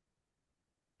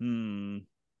do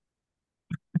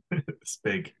It's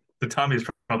big. The Tommy's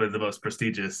probably the most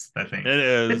prestigious, I think. It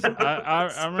is.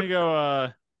 I'm gonna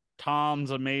go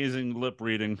Tom's amazing lip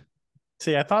reading.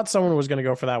 See, I thought someone was gonna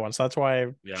go for that one, so that's why I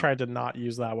tried to not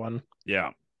use that one.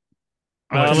 Yeah.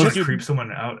 Just creep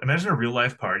someone out. Imagine a real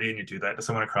life party and you do that to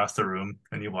someone across the room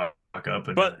and you walk up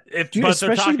and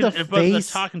especially they're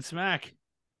talking smack.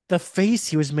 The face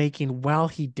he was making while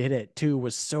he did it too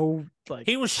was so like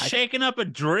he was shaking up a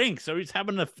drink, so he's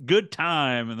having a good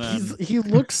time, and then he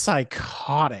looks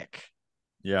psychotic.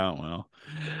 Yeah, well,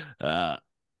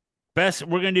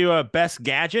 we're gonna do a best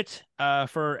gadget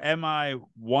for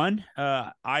MI1.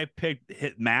 I picked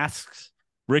hit masks.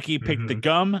 Ricky picked the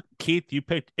gum. Keith, you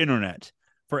picked internet.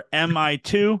 For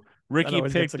MI2, Ricky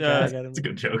picked it's a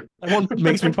good joke. That one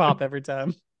makes me pop every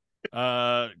time.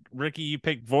 Ricky, you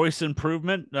picked voice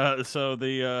improvement. So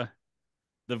the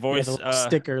voice the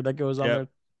sticker that goes on there.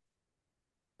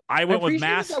 I went with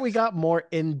masks. That we got more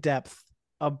in depth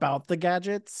about the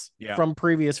gadgets from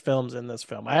previous films in this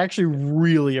film. I actually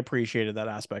really appreciated that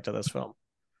aspect of this film.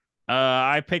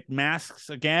 I picked masks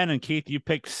again, and Keith, you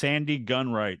picked Sandy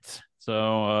gun rights.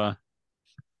 So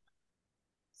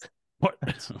what?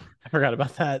 I forgot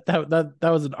about that. That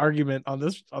was an argument on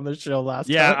this show last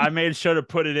Yeah, time. I made sure to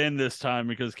put it in this time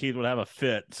because Keith would have a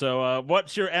fit. So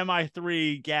what's your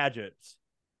MI3 gadgets?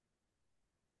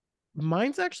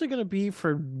 Mine's actually gonna be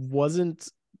for wasn't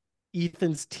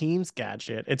Ethan's team's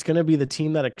gadget. It's gonna be the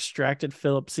team that extracted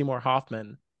Philip Seymour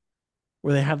Hoffman,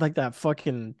 where they had like that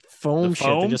fucking The foam shit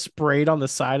they foam? just sprayed on the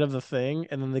side of the thing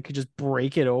and then they could just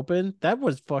break it open. That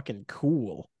was fucking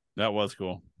cool. That was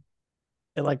cool.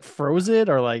 It like froze it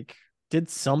or like did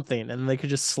something and they could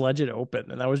just sledge it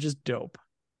open, and that was just dope.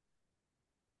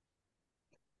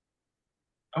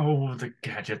 Oh, the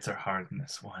gadgets are hard in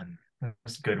this one.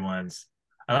 There's good ones.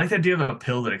 I like the idea of a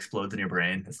pill that explodes in your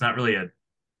brain. It's not really a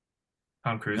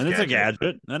Tom Cruise And it's a gadget, but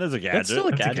gadget. That is a That's still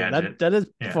gadget. a that's a gadget. gadget. That is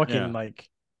Yeah. fucking Yeah. like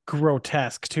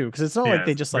grotesque too, because it's not Yeah, like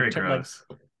they it's just very like gross.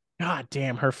 God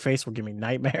damn, her face will give me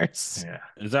nightmares. Yeah.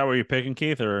 Is that what you're picking,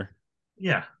 Keith, or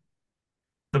Yeah.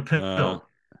 The uh pill.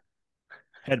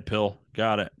 head pill?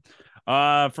 Got it.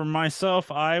 For myself,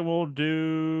 I will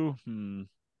do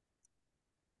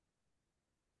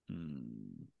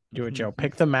Do it, Joe.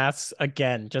 Pick the masks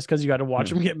again, just because you got to watch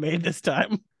them get made this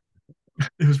time.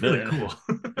 It was really cool.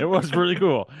 It was really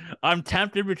cool. I'm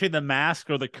tempted between the mask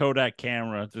or the Kodak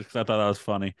camera just because I thought that was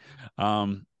funny.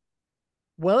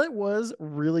 Well, it was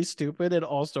really stupid. It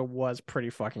also was pretty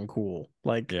fucking cool.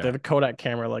 Like Yeah. the Kodak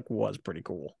camera, like was pretty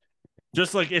cool.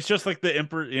 Just like it's just like the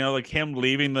emperor, like him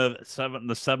leaving the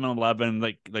 7-Eleven,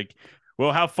 like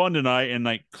we'll have fun tonight, and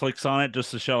like clicks on it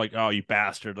just to show like, oh, you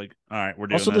bastard, like, all right, we're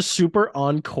doing Also, the this. super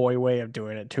on coy way of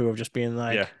doing it too, of just being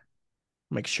like, Yeah.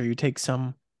 make sure you take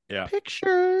some Yeah.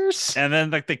 pictures. And then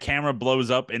like the camera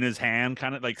blows up in his hand,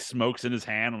 kind of like smokes in his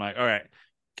hand. I'm like, all right,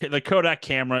 the Kodak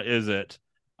camera is it.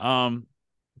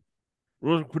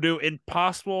 We'll do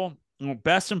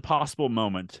best impossible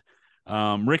moment.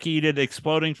 Ricky did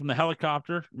exploding from the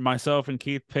helicopter. Myself and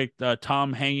Keith picked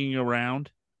Tom hanging around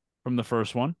from the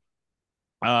first one.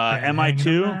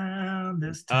 MI2.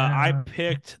 I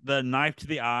picked the knife to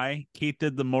the eye. Keith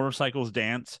did the motorcycles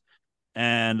dance,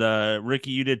 and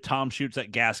Ricky, you did Tom shoots at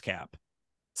gas cap.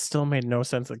 Still made no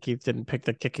sense that Keith didn't pick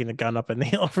the kicking the gun up in the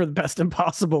hill for the best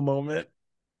impossible moment.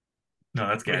 No,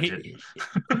 that's gadget.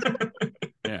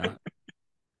 Yeah.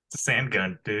 It's a sand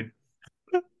gun, dude.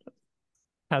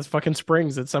 Has fucking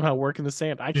springs that somehow work in the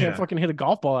sand. I can't fucking hit a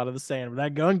golf ball out of the sand, but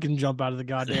that gun can jump out of the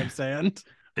goddamn sand.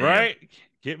 Damn. Right?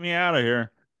 Get me out of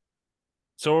here.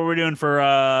 So what are we doing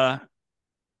for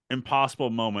impossible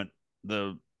moment?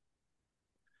 The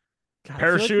God, I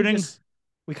feel like parachuting?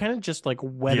 we kind of just like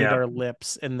wetted Yeah. our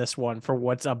lips in this one for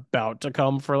what's about to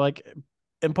come for like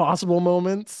impossible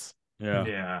moments. Yeah.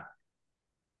 Yeah.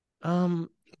 I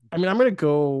mean, I'm gonna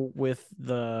go with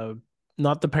the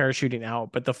not the parachuting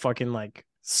out, but the fucking like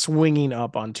swinging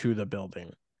up onto the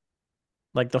building,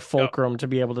 like the fulcrum to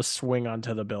be able to swing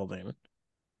onto the building,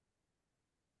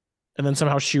 and then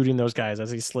somehow shooting those guys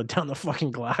as he slid down the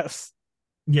fucking glass.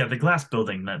 Yeah, the glass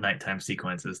building, that nighttime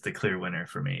sequence is the clear winner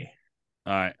for me.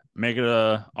 All right. Make it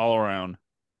all around.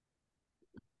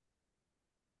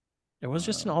 It was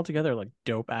just an altogether like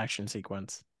dope action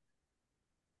sequence.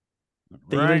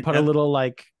 They right. even put a little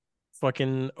like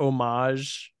fucking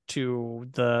homage to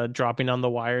the dropping on the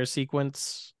wire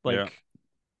sequence, like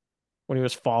when he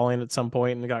was falling at some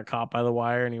point and got caught by the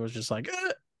wire, and he was just like,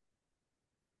 eh.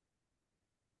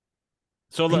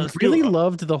 So I let's really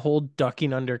loved the whole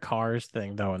ducking under cars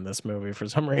thing though in this movie for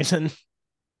some reason.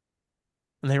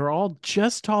 And they were all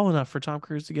just tall enough for Tom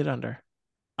Cruise to get under.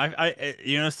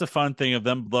 it's the fun thing of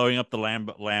them blowing up the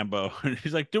Lambo.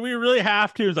 He's like, do we really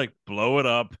have to? He's like, blow it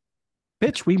up.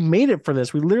 Bitch, we made it for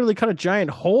this. We literally cut a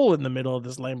giant hole in the middle of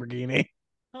this Lamborghini.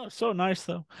 Oh, so nice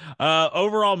though.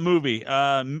 Overall movie.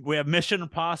 We have Mission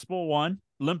Impossible 1,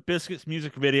 Limp Bizkit's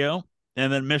music video,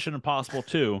 and then Mission Impossible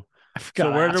 2. I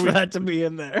forgot for that to be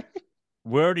in there.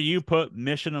 Where do you put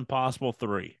Mission Impossible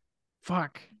 3?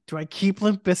 Fuck. Do I keep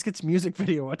Limp Bizkit's music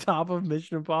video atop of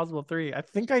Mission Impossible 3? I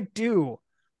think I do.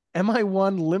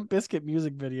 MI1 Limp Bizkit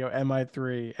music video,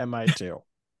 MI3, MI2.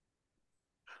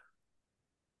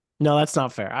 No, that's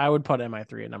not fair. I would put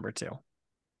MI3 at number 2.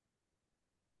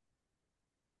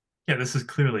 Yeah, this is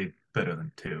clearly better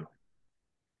than 2.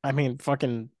 I mean,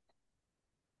 fucking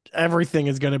everything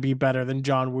is going to be better than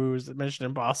John Woo's Mission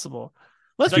Impossible.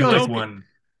 Let's be honest. One.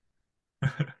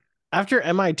 After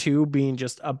MI2 being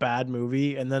just a bad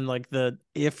movie and then like the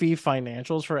iffy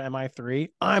financials for MI3,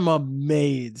 I'm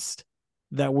amazed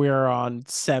that we're on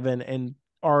 7 and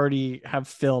already have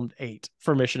filmed 8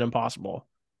 for Mission Impossible.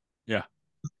 Yeah.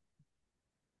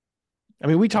 I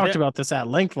mean, we talked about this at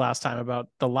length last time about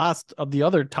the last of the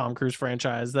other Tom Cruise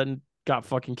franchise that got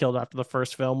fucking killed after the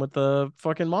first film with the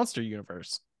fucking monster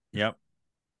universe. Yep.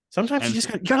 Sometimes And you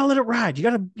gotta let it ride. You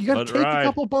gotta take a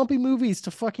couple bumpy movies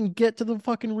to fucking get to the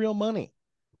fucking real money.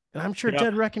 And I'm sure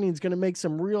Dead Reckoning is gonna make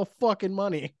some real fucking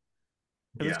money.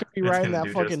 Yeah, it's gonna be riding that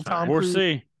fucking Tom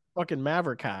Cruise fucking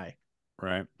Maverick high.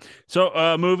 Right.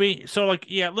 So movie. So like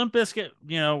Limp Bizkit,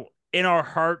 in our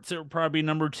hearts it would probably be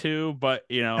number 2, but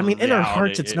I mean, in our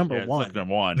hearts it's number 1. It's like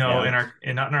number 1. No, not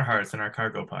in our hearts, in our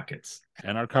cargo pockets.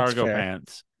 And our cargo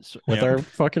pants. So, with our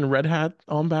fucking red hat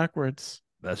on backwards.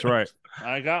 That's right.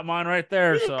 I got mine right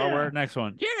there, so I'll wear it next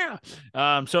one.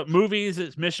 Yeah. So movies,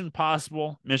 it's Mission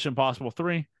Impossible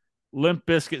 3, Limp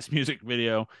Bizkit's music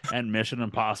video, and Mission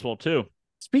Impossible 2.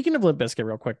 Speaking of Limp Bizkit,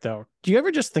 real quick though, do you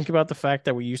ever just think about the fact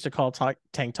that we used to call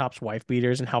tank tops wife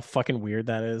beaters and how fucking weird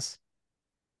that is?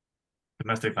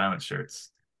 Domestic violence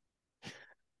shirts.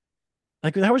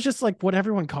 Like that was just like what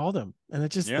everyone called them, and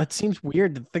that seems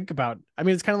weird to think about. I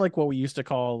mean, it's kind of like what we used to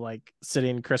call like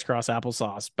sitting crisscross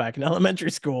applesauce back in elementary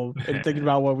school, and thinking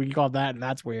about what we called that, and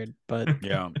that's weird. But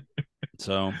yeah,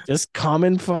 so just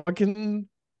common fucking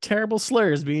terrible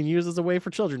slurs being used as a way for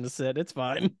children to sit. It's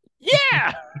fine.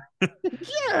 Yeah,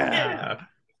 yeah.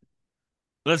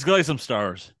 Let's glaze some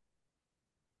stars.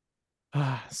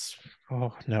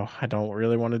 Oh no, I don't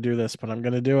really want to do this, but I'm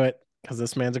gonna do it because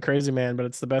this man's a crazy man. But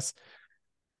it's the best.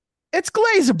 It's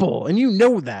glazable, and you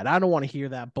know that. I don't want to hear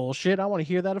that bullshit. I want to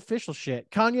hear that official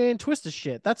shit. Kanye and Twista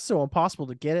shit. That's so impossible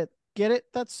to get it. Get it?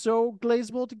 That's so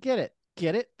glazable to get it.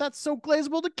 Get it? That's so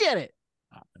glazable to get it.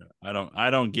 I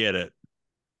don't get it.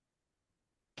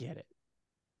 Get it.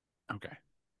 Okay.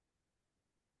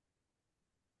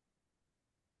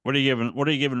 What are you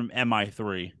giving him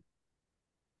MI3?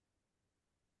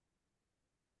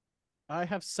 I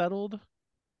have settled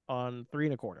on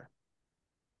 3.25.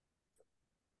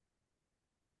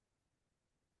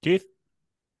 Keith?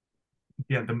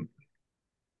 Yeah, let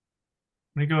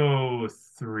me go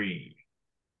 3.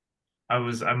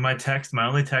 My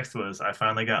only text was, I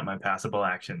finally got my passable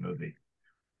action movie.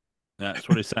 That's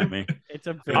what he sent me. It's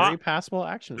a very passable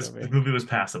action movie. The movie was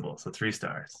passable, so 3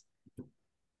 stars.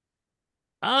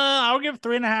 I'll give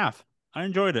 3.5. I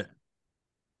enjoyed it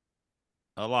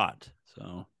a lot.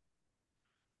 So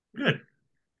good.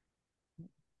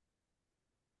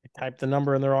 I typed the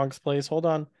number in the wrong place. Hold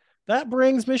on. That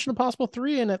brings Mission Impossible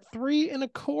 3 in at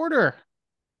 3.25.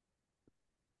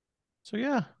 So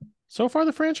yeah, so far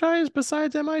the franchise,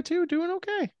 besides MI2, doing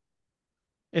okay.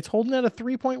 It's holding at a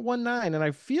 3.19, and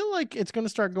I feel like it's going to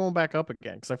start going back up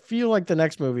again because I feel like the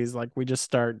next movie is like we just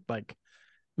start like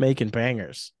making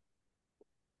bangers.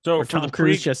 So Tom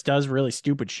Cruise just does really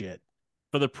stupid shit.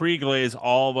 For the pre-glaze,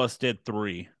 all of us did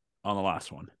 3 on the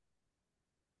last one.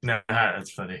 Nah,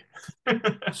 that's funny.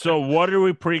 So what are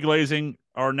we pre-glazing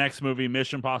our next movie,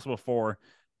 Mission Impossible 4,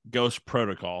 Ghost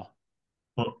Protocol?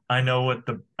 Well, I know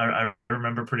I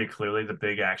remember pretty clearly the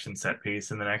big action set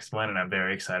piece in the next one, and I'm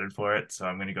very excited for it. So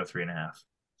I'm going to go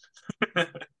 3.5.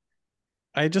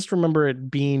 I just remember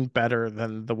it being better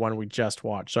than the one we just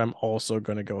watched. So I'm also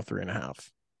going to go 3.5.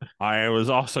 I was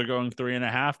also going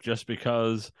 3.5 just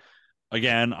because,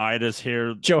 again, I just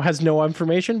hear Joe has no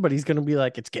information, but he's going to be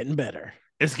like, it's getting better.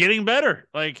 It's getting better.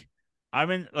 Like,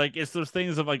 it's those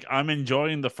things of like, I'm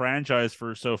enjoying the franchise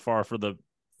for so far for the,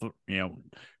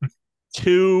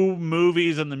 2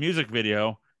 movies and the music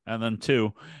video, and then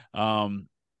 2.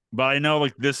 But I know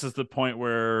like this is the point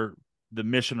where the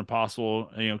Mission Impossible,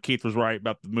 Keith was right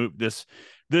about the move. This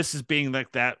is being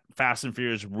like that Fast and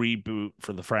Furious reboot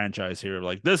for the franchise here.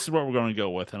 Like, this is what we're going to go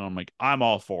with, and I'm like, I'm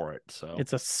all for it. So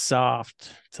it's a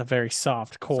very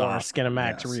soft core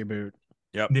Skinamax reboot.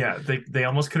 Yep. Yeah, they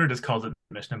almost could have just called it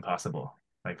Mission Impossible,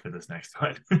 like for this next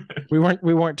one. we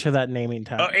weren't to that naming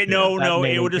time. No,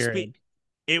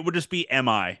 it would just be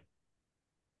MI.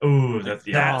 Oh, that's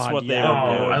what they would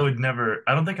do. I would never.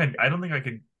 I don't think I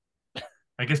could.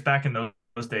 I guess back in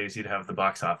those days, you'd have the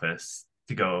box office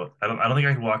to go. I don't think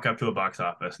I could walk up to a box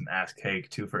office and ask, "Hey,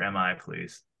 2 for MI,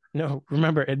 please." No,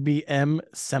 remember it'd be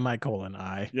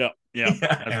M:I. Yeah,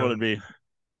 that's what it'd be.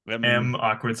 M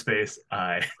awkward space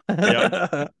I.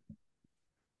 Yep.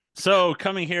 So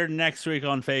coming here next week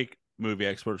on Fake Movie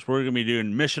Experts, we're gonna be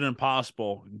doing Mission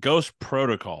Impossible Ghost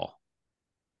Protocol.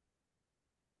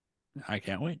 I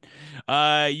can't wait.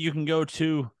 You can go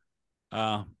to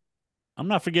I'm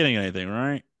not forgetting anything,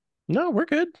 right? No, we're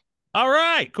good. All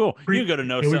right, cool. You can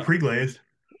go to we pre-glazed.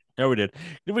 Yeah, we did.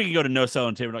 We can go to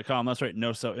nocellentertainment.com. That's right,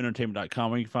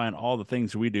 nocellentertainment.com. We can find all the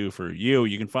things we do for you.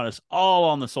 You can find us all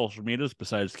on the social medias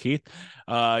besides Keith.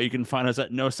 You can find us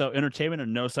at No Cell Entertainment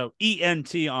and No Cell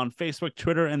ENT on Facebook,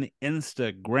 Twitter, and the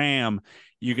Instagram.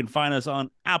 You can find us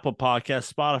on Apple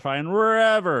Podcasts, Spotify, and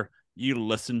wherever you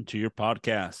listen to your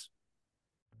podcasts.